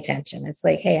get my attention. It's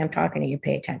like, "Hey, I'm talking to you,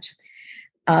 pay attention."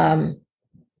 And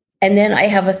then I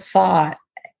have a thought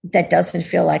that doesn't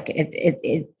feel like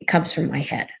it comes from my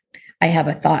head. I have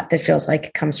a thought that feels like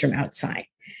it comes from outside.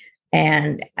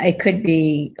 And it could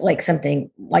be like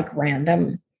something like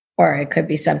random, or it could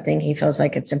be something he feels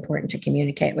like it's important to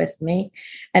communicate with me.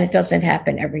 And it doesn't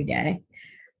happen every day.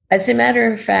 As a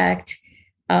matter of fact,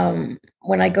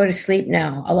 when I go to sleep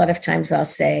now, a lot of times I'll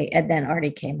say, "And then Artie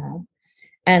came home."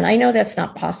 And I know that's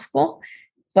not possible,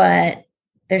 but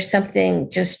there's something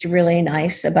just really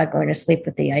nice about going to sleep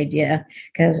with the idea.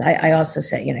 Because I also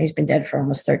say, he's been dead for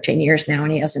almost 13 years now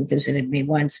and he hasn't visited me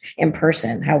once in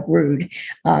person. How rude.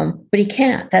 But he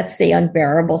can't. That's the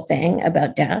unbearable thing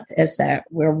about death is that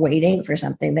we're waiting for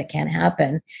something that can't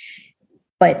happen.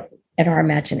 But in our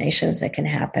imaginations, it can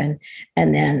happen.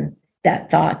 And then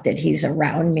that thought that he's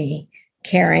around me,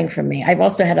 caring for me. I've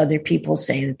also had other people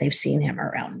say that they've seen him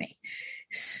around me.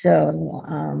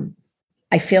 So,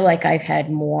 I feel like I've had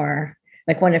more,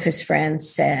 like one of his friends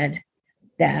said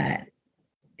that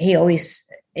in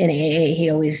AA, he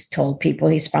always told people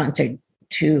he sponsored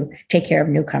to take care of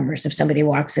newcomers. If somebody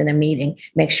walks in a meeting,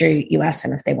 make sure you ask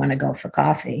them if they want to go for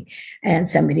coffee. And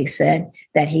somebody said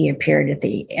that he appeared at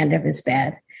the end of his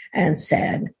bed and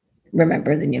said,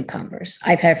 "Remember the newcomers."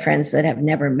 I've had friends that have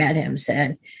never met him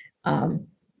said,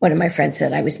 one of my friends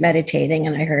said, "I was meditating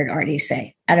and I heard Artie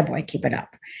say, 'Attaboy, keep it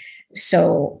up.'"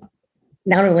 So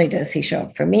not only does he show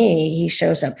up for me, he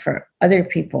shows up for other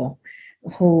people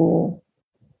who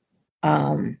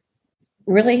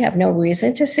really have no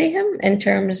reason to see him in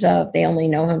terms of they only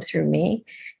know him through me.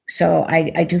 So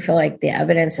I do feel like the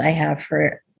evidence I have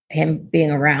for him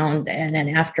being around and an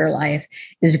afterlife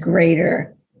is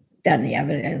greater than the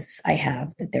evidence I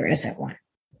have that there isn't one.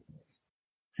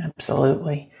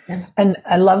 Absolutely. Yeah. And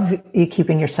I love you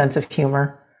keeping your sense of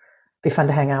humor. Be fun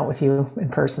to hang out with you in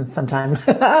person sometime.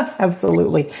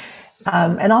 Absolutely.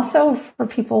 And also for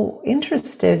people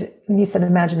interested, when you said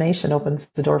imagination opens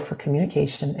the door for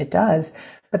communication, it does.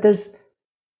 But there's,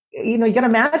 you got to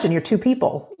imagine you're two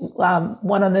people,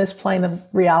 one on this plane of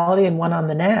reality and one on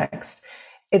the next.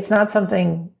 It's not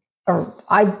something, or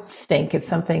I think it's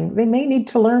something they may need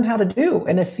to learn how to do.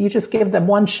 And if you just give them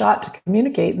one shot to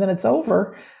communicate and then it's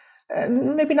over,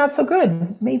 maybe not so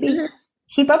good. Maybe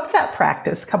keep up that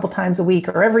practice a couple times a week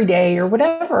or every day or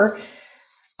whatever,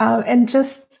 and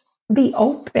just be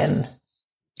open.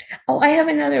 Oh, I have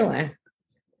another one.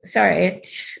 Sorry,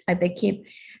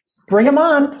 Bring them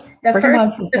on.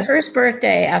 The first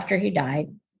birthday after he died,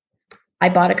 I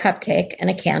bought a cupcake and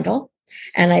a candle,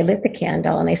 and I lit the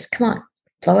candle, and I said, "Come on,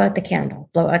 blow out the candle,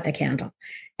 blow out the candle."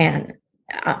 And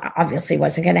obviously it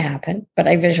wasn't going to happen, but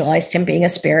I visualized him being a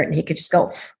spirit and he could just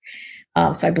go.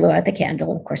 So I blew out the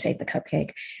candle and, of course, ate the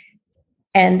cupcake.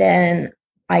 And then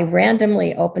I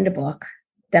randomly opened a book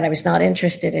that I was not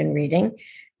interested in reading.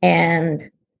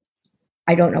 And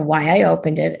I don't know why I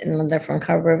opened it. And on the front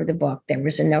cover of the book, there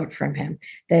was a note from him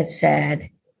that said,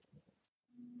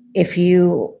 "If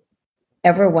you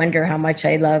ever wonder how much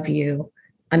I love you,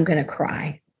 I'm going to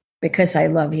cry because I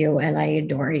love you and I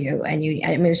adore you." And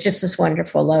it was just this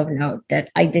wonderful love note that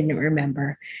I didn't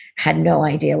remember, had no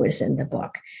idea was in the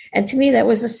book. And to me, that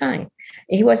was a sign.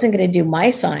 He wasn't going to do my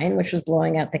sign, which was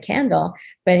blowing out the candle,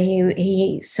 but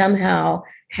he somehow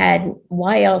had,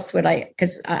 why else would I,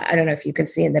 because I don't know if you can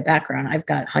see in the background, I've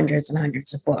got hundreds and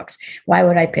hundreds of books. Why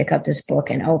would I pick up this book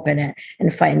and open it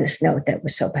and find this note that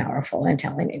was so powerful and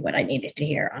telling me what I needed to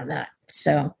hear on that?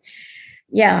 So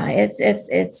yeah,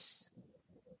 it's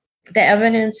the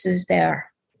evidence is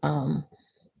there. And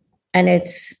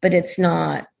it's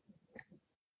not,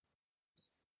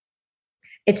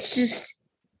 it's just,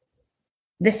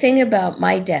 the thing about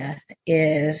my death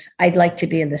is I'd like to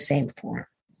be in the same form.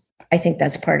 I think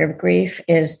that's part of grief,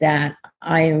 is that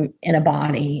I'm in a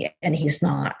body and he's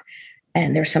not.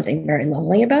 And there's something very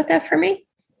lonely about that for me.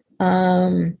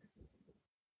 Why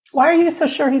are you so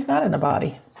sure he's not in a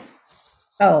body?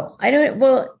 Oh, I don't,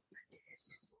 well,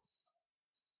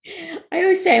 I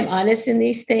always say I'm honest in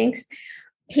these things.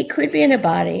 He could be in a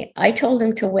body. I told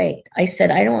him to wait. I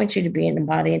said, "I don't want you to be in a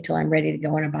body until I'm ready to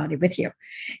go in a body with you."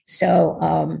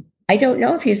 So I don't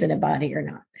know if he's in a body or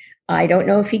not. I don't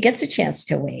know if he gets a chance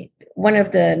to wait. One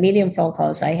of the medium phone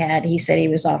calls I had, he said he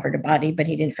was offered a body, but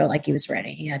he didn't feel like he was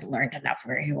ready. He had learned enough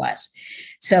where he was.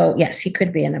 So yes, he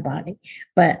could be in a body,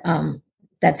 but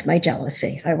that's my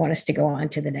jealousy. I want us to go on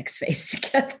to the next phase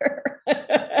together.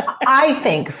 I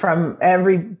think from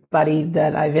everybody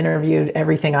that I've interviewed,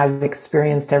 everything I've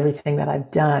experienced, everything that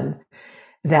I've done,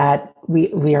 that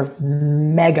we are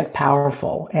mega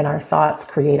powerful and our thoughts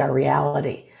create our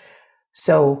reality.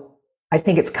 So I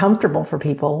think it's comfortable for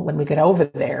people when we get over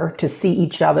there to see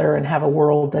each other and have a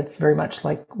world that's very much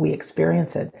like we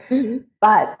experience it. Mm-hmm.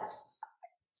 But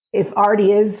if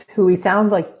Artie is who he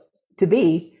sounds like to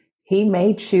be, he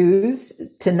may choose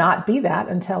to not be that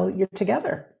until you're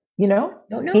together. You know,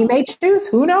 he may choose.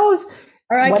 Who knows?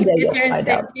 Or I could get there and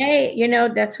say, "Hey,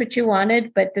 that's what you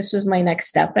wanted, but this was my next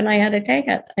step, and I had to take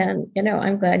it." And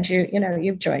I'm glad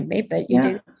you've joined me. But you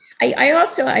do.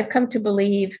 I've come to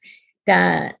believe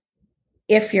that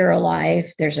if you're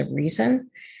alive, there's a reason.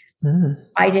 Mm.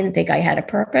 I didn't think I had a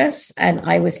purpose, and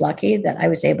I was lucky that I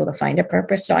was able to find a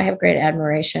purpose. So I have great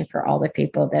admiration for all the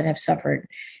people that have suffered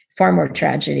far more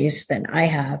tragedies than I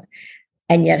have,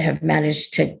 and yet have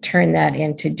managed to turn that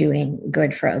into doing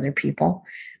good for other people.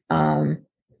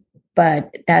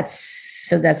 But that's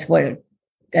what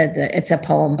it's a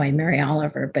poem by Mary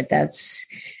Oliver, but that's,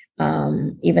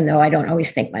 even though I don't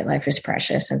always think my life is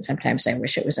precious and sometimes I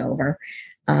wish it was over,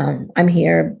 I'm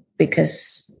here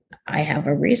because I have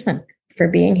a reason for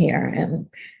being here,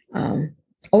 and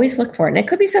always look for it. And it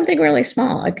could be something really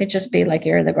small. It could just be like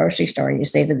you're in the grocery store and you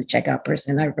say to the checkout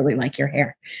person, "I really like your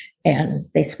hair," and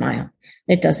they smile.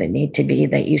 It doesn't need to be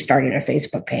that you started a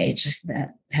Facebook page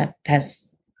that has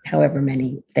however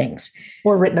many things,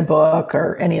 or written a book,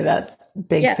 or any of that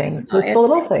big things. It's the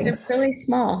little things. It's really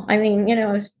small. I mean,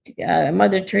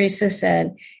 Mother Teresa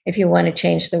said, "If you want to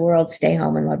change the world, stay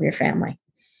home and love your family."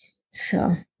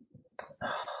 So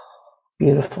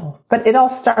beautiful. But it all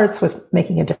starts with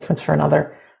making a difference for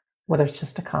another, whether it's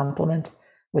just a compliment,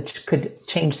 which could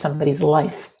change somebody's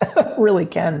life. Really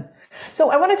can.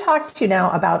 So I want to talk to you now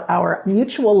about our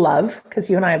mutual love, because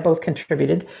you and I have both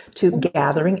contributed to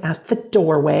Gathering at the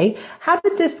Doorway. How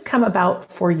did this come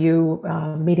about for you,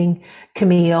 meeting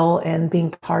Camille and being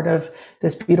part of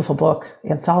this beautiful book,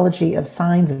 Anthology of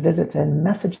Signs, Visits, and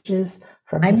Messages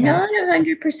from I'm not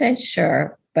 100%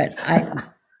 sure, but I'm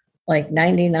like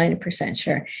 99%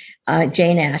 sure.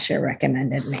 Jane Asher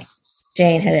recommended me.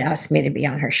 Jane had asked me to be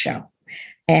on her show,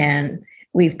 and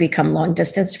we've become long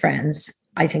distance friends.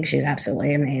 I think she's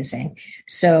absolutely amazing.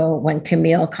 So when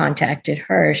Camille contacted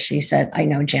her, she said, "I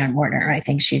know Jan Warner. I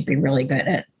think she'd be really good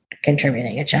at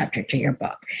contributing a chapter to your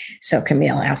book." So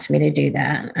Camille asked me to do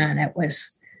that, and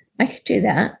I could do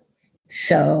that.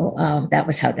 So that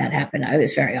was how that happened. I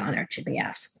was very honored to be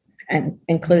asked and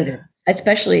included,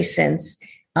 especially since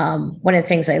one of the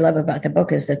things I love about the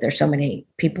book is that there's so many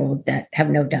people that have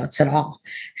no doubts at all.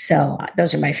 So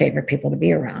those are my favorite people to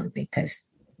be around, because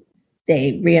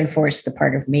they reinforce the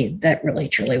part of me that really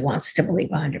truly wants to believe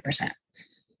 100%.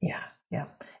 Yeah. Yeah.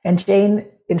 And Jane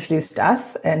introduced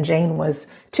us, and Jane was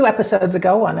 2 episodes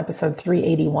ago on episode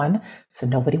 381. So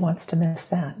nobody wants to miss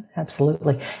that.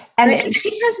 Absolutely. And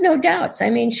she has no doubts. I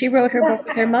mean, she wrote her book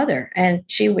with her mother, and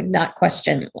she would not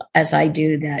question, as I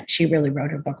do, that she really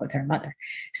wrote her book with her mother.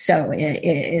 So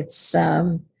it's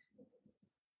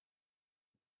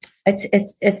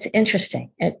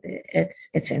interesting.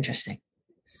 It's interesting.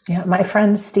 Yeah, my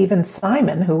friend Stephen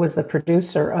Simon, who was the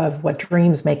producer of What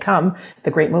Dreams May Come,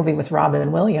 the great movie with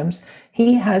Robin Williams,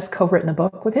 he has co-written a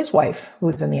book with his wife, who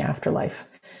is in the afterlife.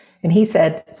 And he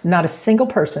said not a single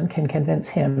person can convince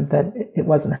him that it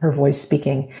wasn't her voice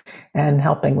speaking and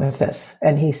helping with this.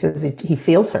 And he says he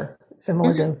feels her,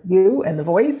 similar to you and the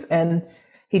voice, and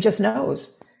he just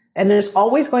knows. And there's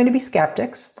always going to be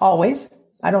skeptics, always.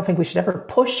 I don't think we should ever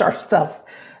push our stuff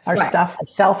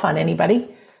ourself on anybody,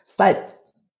 but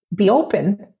be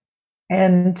open,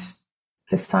 and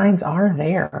the signs are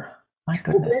there. My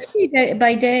goodness. Day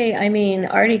by day, I mean,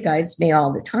 Artie guides me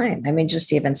all the time. I mean,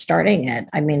 just even starting it.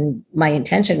 I mean, my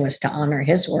intention was to honor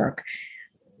his work,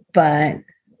 but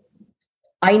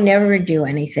I never do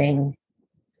anything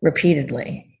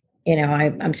repeatedly. You know,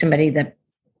 I'm somebody that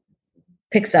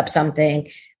picks up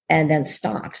something and then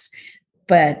stops.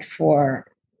 But for,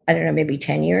 I don't know, maybe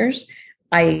 10 years,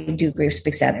 I do Grief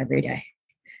Speaks Out every day.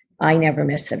 I never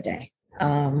miss a day.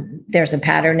 There's a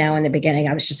pattern now. In the beginning,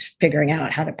 I was just figuring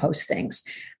out how to post things.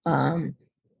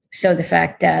 So the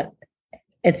fact that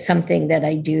it's something that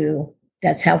I do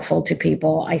that's helpful to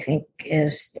people, I think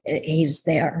he's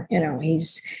there. You know,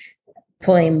 he's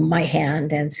pulling my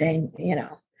hand and saying, you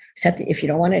know, if you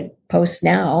don't want to post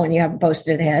now and you haven't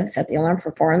posted ahead, set the alarm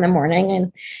for 4 a.m.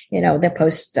 And, you know, the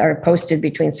posts are posted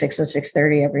between 6 and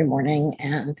 6:30 every morning.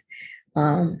 And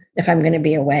if I'm going to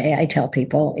be away, I tell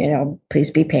people, you know,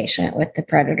 please be patient with the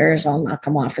predators. I'll knock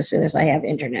them off as soon as I have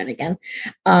internet again.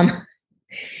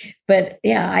 But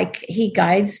yeah, he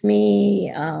guides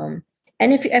me. And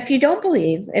if you don't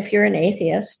believe, if you're an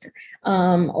atheist,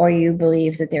 or you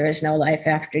believe that there is no life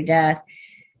after death,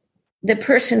 the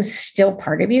person's still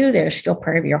part of you. They're still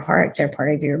part of your heart. They're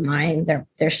part of your mind.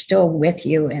 They're still with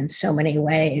you in so many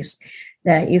ways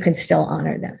that you can still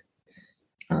honor them.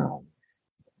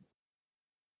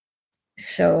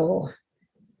 So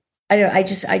I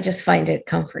just find it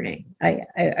comforting.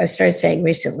 I started saying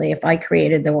recently, if I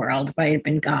created the world, if I had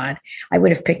been God, I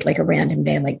would have picked like a random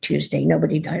day like Tuesday.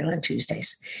 Nobody died on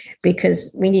Tuesdays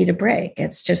because we need a break.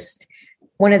 It's just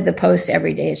one of the posts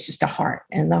every day is just a heart,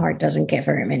 and the heart doesn't get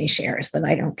very many shares, but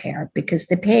I don't care because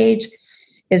the page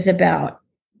is about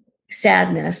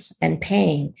sadness and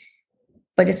pain.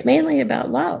 But it's mainly about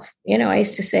love. You know, I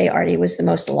used to say Artie was the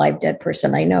most alive dead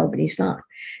person I know, but he's not.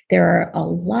 There are a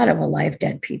lot of alive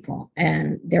dead people,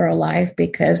 and they're alive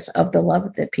because of the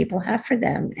love that people have for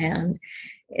them. And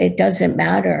it doesn't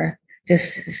matter.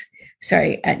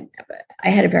 I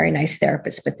had a very nice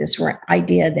therapist, but this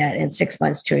idea that in 6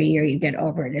 months to a year you get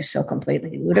over it is so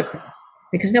completely ludicrous.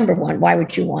 Because number one, why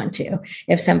would you want to?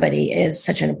 If somebody is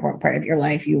such an important part of your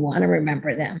life, you want to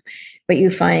remember them. But you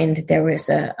find there was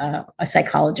a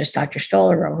psychologist, Dr.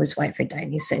 Stollerow, whose wife had died.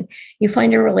 And he said, you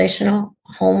find a relational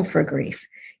home for grief.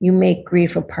 You make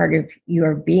grief a part of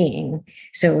your being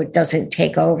so it doesn't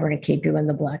take over and keep you in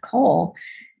the black hole.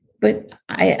 But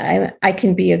I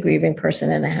can be a grieving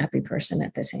person and a happy person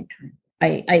at the same time.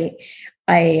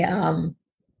 I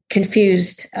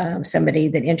confused somebody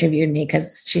that interviewed me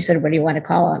because she said, what do you want to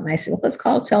call it? And I said, well, let's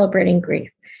call it Celebrating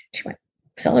Grief. She went,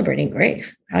 celebrating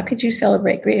grief? How could you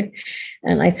celebrate grief?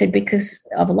 And I said, because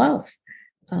of love.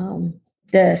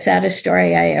 The saddest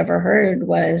story I ever heard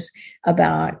was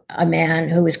about a man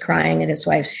who was crying at his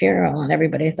wife's funeral, and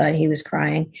everybody thought he was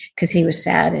crying because he was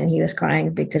sad, and he was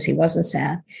crying because he wasn't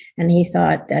sad. And he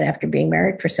thought that after being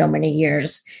married for so many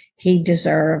years, he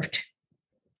deserved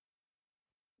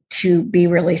to be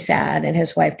really sad, and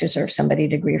his wife deserved somebody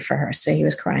to grieve for her. So he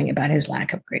was crying about his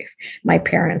lack of grief. My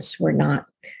parents were not,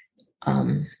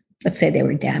 let's say they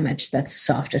were damaged. That's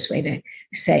the softest way to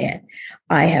say it.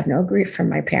 I have no grief from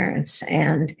my parents.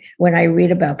 And when I read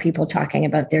about people talking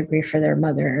about their grief for their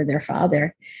mother or their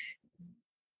father,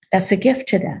 that's a gift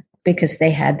to them because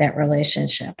they had that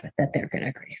relationship that they're going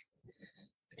to grieve.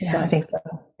 Yeah, so I think so.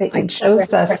 It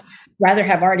shows us. Rather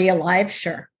have Artie alive,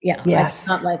 sure. Yeah. Yes.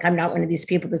 I'm not one of these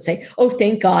people that say, oh,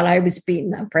 thank God I was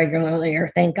beaten up regularly,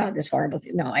 or thank God this horrible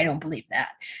thing. No, I don't believe that.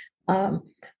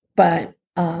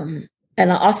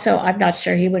 And also, I'm not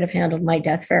sure he would have handled my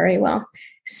death very well.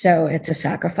 So it's a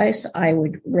sacrifice I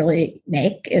would really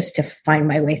make, is to find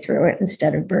my way through it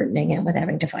instead of burdening him with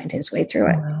having to find his way through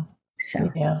it. Wow.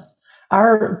 So, yeah,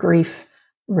 our grief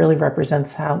really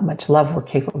represents how much love we're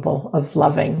capable of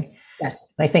loving.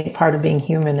 Yes. I think part of being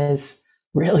human is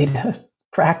really to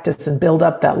practice and build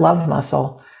up that love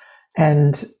muscle.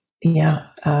 And yeah.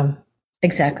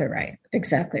 Exactly right.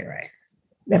 Exactly right.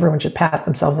 Everyone should pat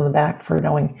themselves on the back for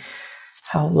knowing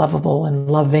how lovable and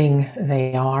loving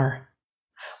they are.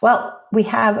 Well, we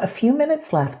have a few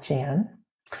minutes left, Jan.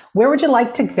 Where would you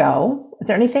like to go? Is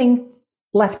there anything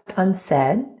left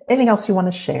unsaid? Anything else you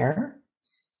want to share?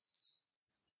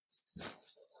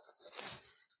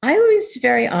 I was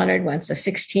very honored once a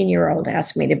 16-year-old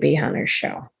asked me to be on her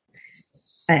show.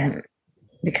 And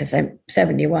because I'm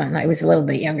 71, I was a little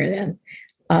bit younger then.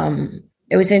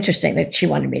 It was interesting that she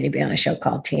wanted me to be on a show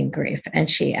called Teen Grief. And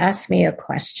she asked me a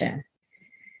question.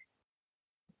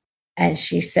 And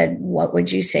she said, what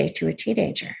would you say to a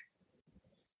teenager?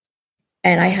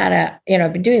 And I had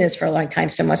I've been doing this for a long time.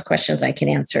 So most questions I can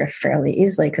answer fairly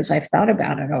easily because I've thought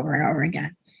about it over and over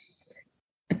again.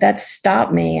 But that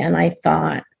stopped me. And I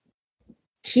thought,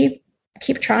 keep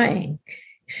trying,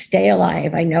 stay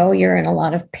alive. I know you're in a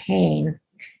lot of pain,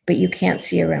 but you can't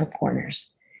see around corners.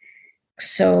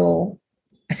 So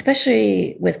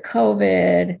especially with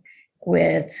COVID,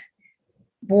 with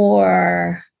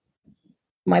war,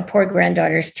 my poor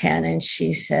granddaughter's 10, and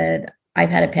she said, I've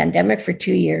had a pandemic for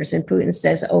 2 years, and Putin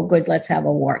says, oh, good, let's have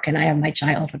a war. Can I have my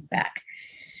childhood back?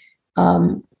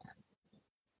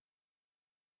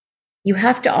 You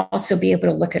have to also be able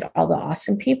to look at all the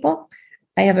awesome people.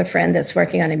 I have a friend that's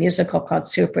working on a musical called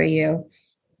Super You,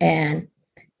 and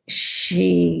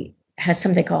she has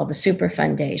something called the Super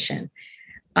Foundation.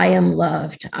 I am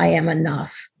loved. I am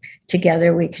enough.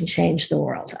 Together we can change the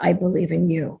world. I believe in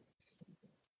you.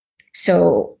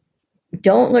 So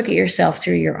don't look at yourself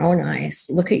through your own eyes.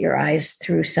 Look at your eyes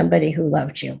through somebody who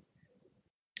loved you.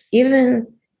 Even,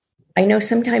 I know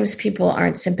sometimes people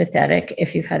aren't sympathetic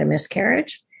if you've had a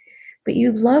miscarriage, but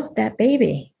you loved that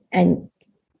baby. And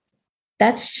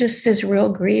that's just as real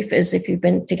grief as if you've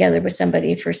been together with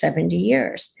somebody for 70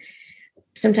 years.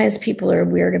 Sometimes people are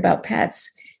weird about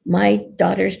pets. My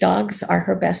daughter's dogs are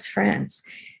her best friends.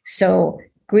 So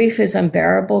grief is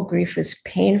unbearable. Grief is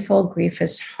painful. Grief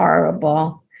is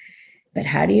horrible. But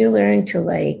how do you learn to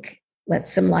let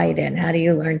some light in? How do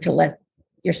you learn to let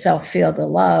yourself feel the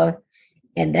love?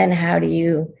 And then how do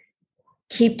you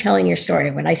keep telling your story?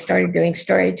 When I started doing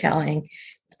storytelling,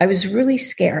 I was really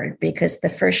scared because the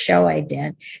first show I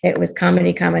did, it was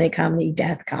comedy, comedy, comedy,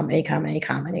 death, comedy, comedy,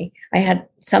 comedy. I had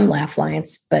some laugh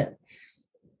lines,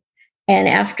 and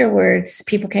afterwards,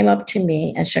 people came up to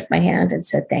me and shook my hand and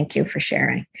said, thank you for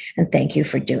sharing. And thank you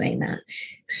for doing that.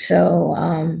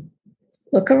 So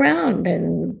look around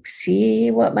and see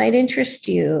what might interest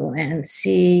you and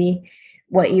see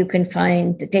what you can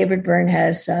find. David Byrne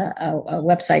has a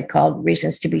website called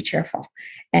Reasons to Be Cheerful.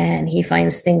 And he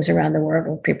finds things around the world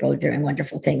where people are doing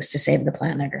wonderful things to save the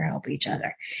planet or help each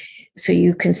other. So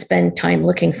you can spend time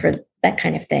looking for that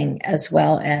kind of thing, as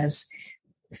well as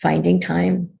finding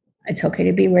time. It's okay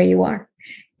to be where you are.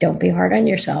 Don't be hard on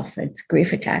yourself.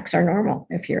 Grief attacks are normal.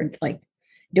 If you're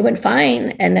doing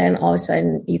fine and then all of a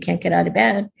sudden you can't get out of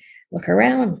bed, look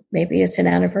around. Maybe it's an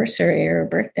anniversary or a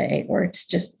birthday, or it's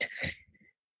just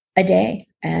a day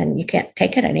and you can't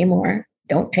take it anymore.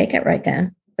 Don't take it right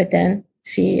then, but then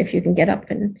see if you can get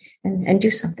up and do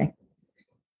something.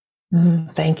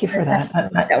 Thank you for that.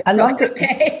 I love it.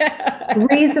 Okay.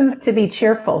 Reasons to be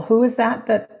cheerful. Who is that?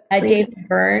 David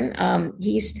Byrne. I'm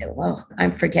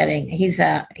forgetting. He's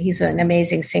an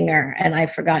amazing singer, and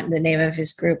I've forgotten the name of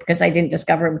his group because I didn't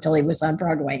discover him until he was on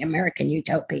Broadway. American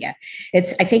Utopia. I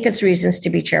think it's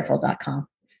reasonstobecheerful.com.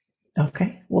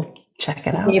 Okay, we'll check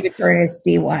it out. David Byrne is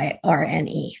Byrne.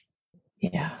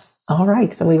 Yeah. All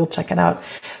right. So we will check it out.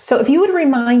 So if you would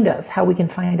remind us how we can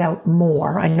find out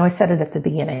more, I know I said it at the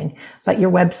beginning, but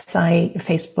your website, your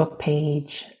Facebook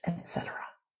page, etc.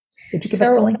 Did you give us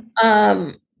the link?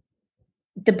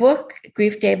 The book,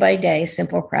 Grief Day by Day,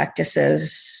 Simple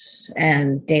Practices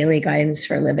and Daily Guidance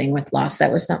for Living with Loss,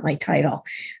 that was not my title.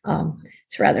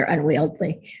 It's rather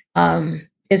unwieldy,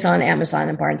 is on Amazon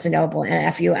and Barnes & Noble. And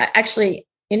if you actually,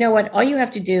 you know what, all you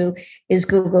have to do is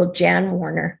Google Jan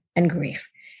Warner and grief.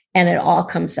 And it all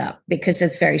comes up because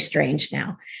it's very strange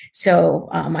now. So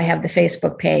I have the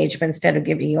Facebook page, but instead of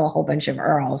giving you a whole bunch of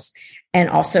URLs, and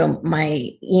also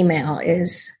my email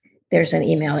there's an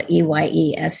email at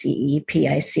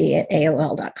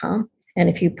eyeseepic@aol.com. And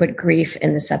if you put grief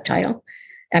in the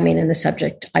in the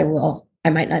subject, I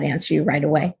might not answer you right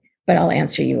away, but I'll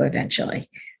answer you eventually.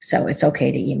 So it's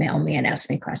okay to email me and ask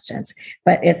me questions,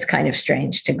 but it's kind of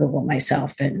strange to Google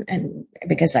myself and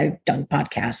because I've done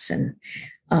podcasts and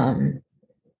I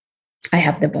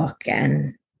have the book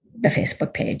and the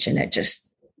Facebook page, and it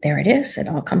just there it is. It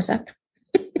all comes up.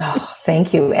 Oh,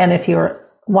 thank you. And if you're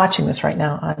watching this right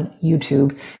now on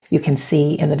YouTube, you can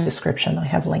see in the description, I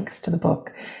have links to the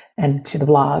book and to the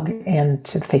blog and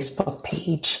to the Facebook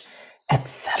page,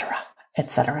 etc.,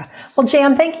 etc. Well,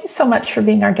 Jan, thank you so much for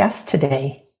being our guest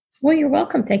today. Well, you're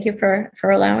welcome. Thank you for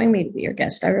allowing me to be your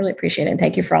guest. I really appreciate it. And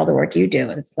thank you for all the work you do.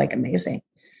 It's like amazing.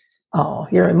 Oh,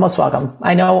 you're most welcome.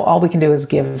 I know all we can do is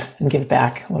give and give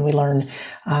back when we learn.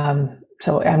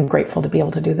 So I'm grateful to be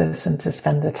able to do this and to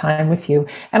spend the time with you.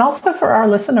 And also for our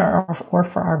listener or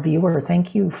for our viewer,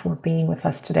 thank you for being with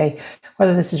us today.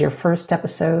 Whether this is your first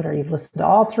episode or you've listened to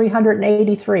all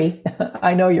 383,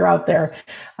 I know you're out there.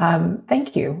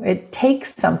 Thank you. It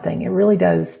takes something. It really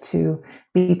does to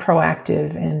be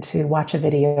proactive and to watch a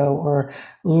video or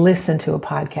listen to a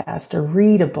podcast or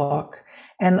read a book.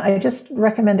 And I just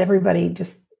recommend everybody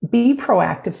just be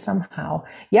proactive somehow.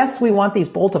 Yes, we want these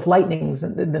bolt of lightnings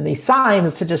and these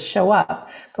signs to just show up,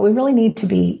 but we really need to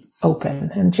be open.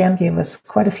 And Jan gave us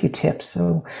quite a few tips.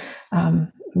 So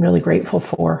I'm really grateful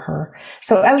for her.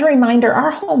 So as a reminder, our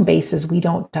home base is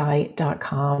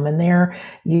WeDon'tDie.com. And there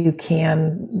you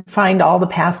can find all the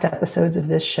past episodes of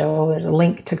this show. There's a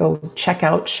link to go check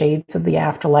out Shades of the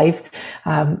Afterlife.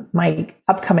 My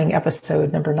upcoming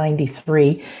episode, number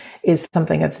 93, is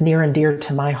something that's near and dear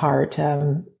to my heart.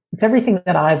 It's everything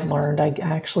that I've learned. I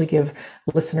actually give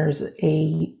listeners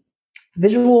a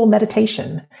visual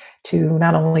meditation to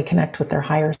not only connect with their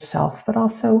higher self, but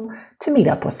also to meet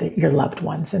up with your loved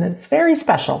ones. And it's very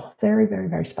special, very, very,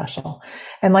 very special.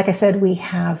 And like I said, we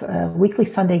have a weekly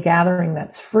Sunday gathering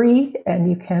that's free, and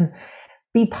you can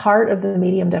be part of the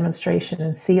medium demonstration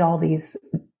and see all these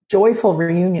joyful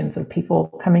reunions of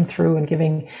people coming through and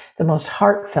giving the most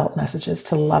heartfelt messages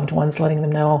to loved ones, letting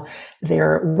them know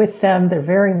they're with them. They're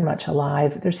very much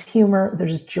alive. There's humor.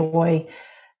 There's joy.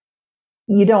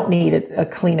 You don't need a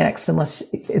Kleenex unless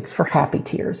it's for happy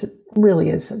tears. It really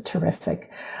is terrific.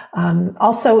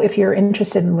 Also, if you're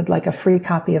interested and would like a free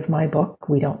copy of my book,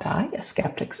 We Don't Die, A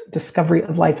Skeptic's Discovery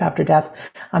of Life After Death,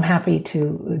 I'm happy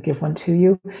to give one to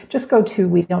you. Just go to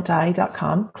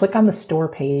WeDon'tDie.com, click on the store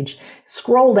page,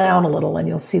 scroll down a little, and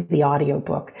you'll see the audio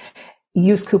book.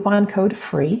 Use coupon code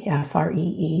FREE,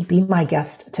 F-R-E-E. Be my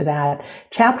guest to that.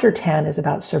 Chapter 10 is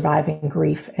about surviving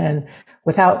grief, and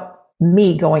without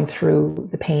me going through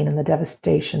the pain and the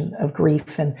devastation of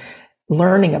grief and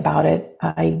learning about it,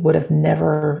 I would have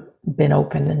never been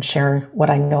open and share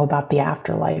what I know about the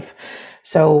afterlife.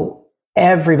 So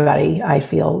everybody, I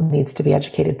feel, needs to be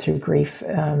educated through grief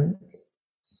and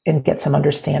get some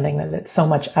understanding that it's so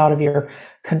much out of your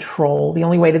control. The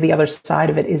only way to the other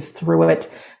side of it is through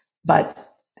it, but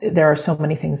there are so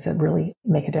many things that really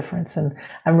make a difference. And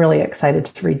I'm really excited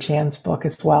to read Jan's book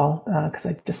as well, because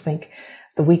I just think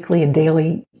the weekly and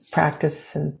daily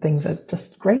practice and things are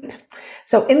just great.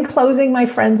 So in closing, my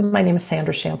friends, my name is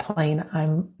Sandra Champlain.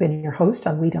 I've been your host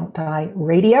on We Don't Die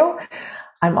Radio.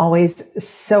 I'm always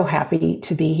so happy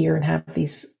to be here and have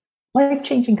these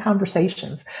life-changing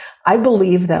conversations. I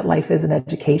believe that life is an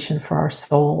education for our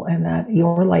soul, and that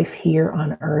your life here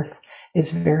on earth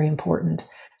is very important.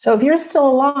 So if you're still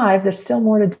alive, there's still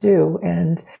more to do.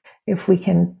 And if we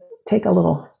can take a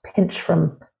little pinch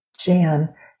from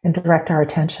Jan and direct our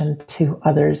attention to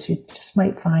others, you just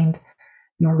might find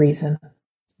your reason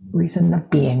of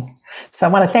being. So I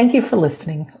want to thank you for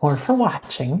listening or for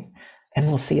watching, and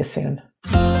we'll see you soon.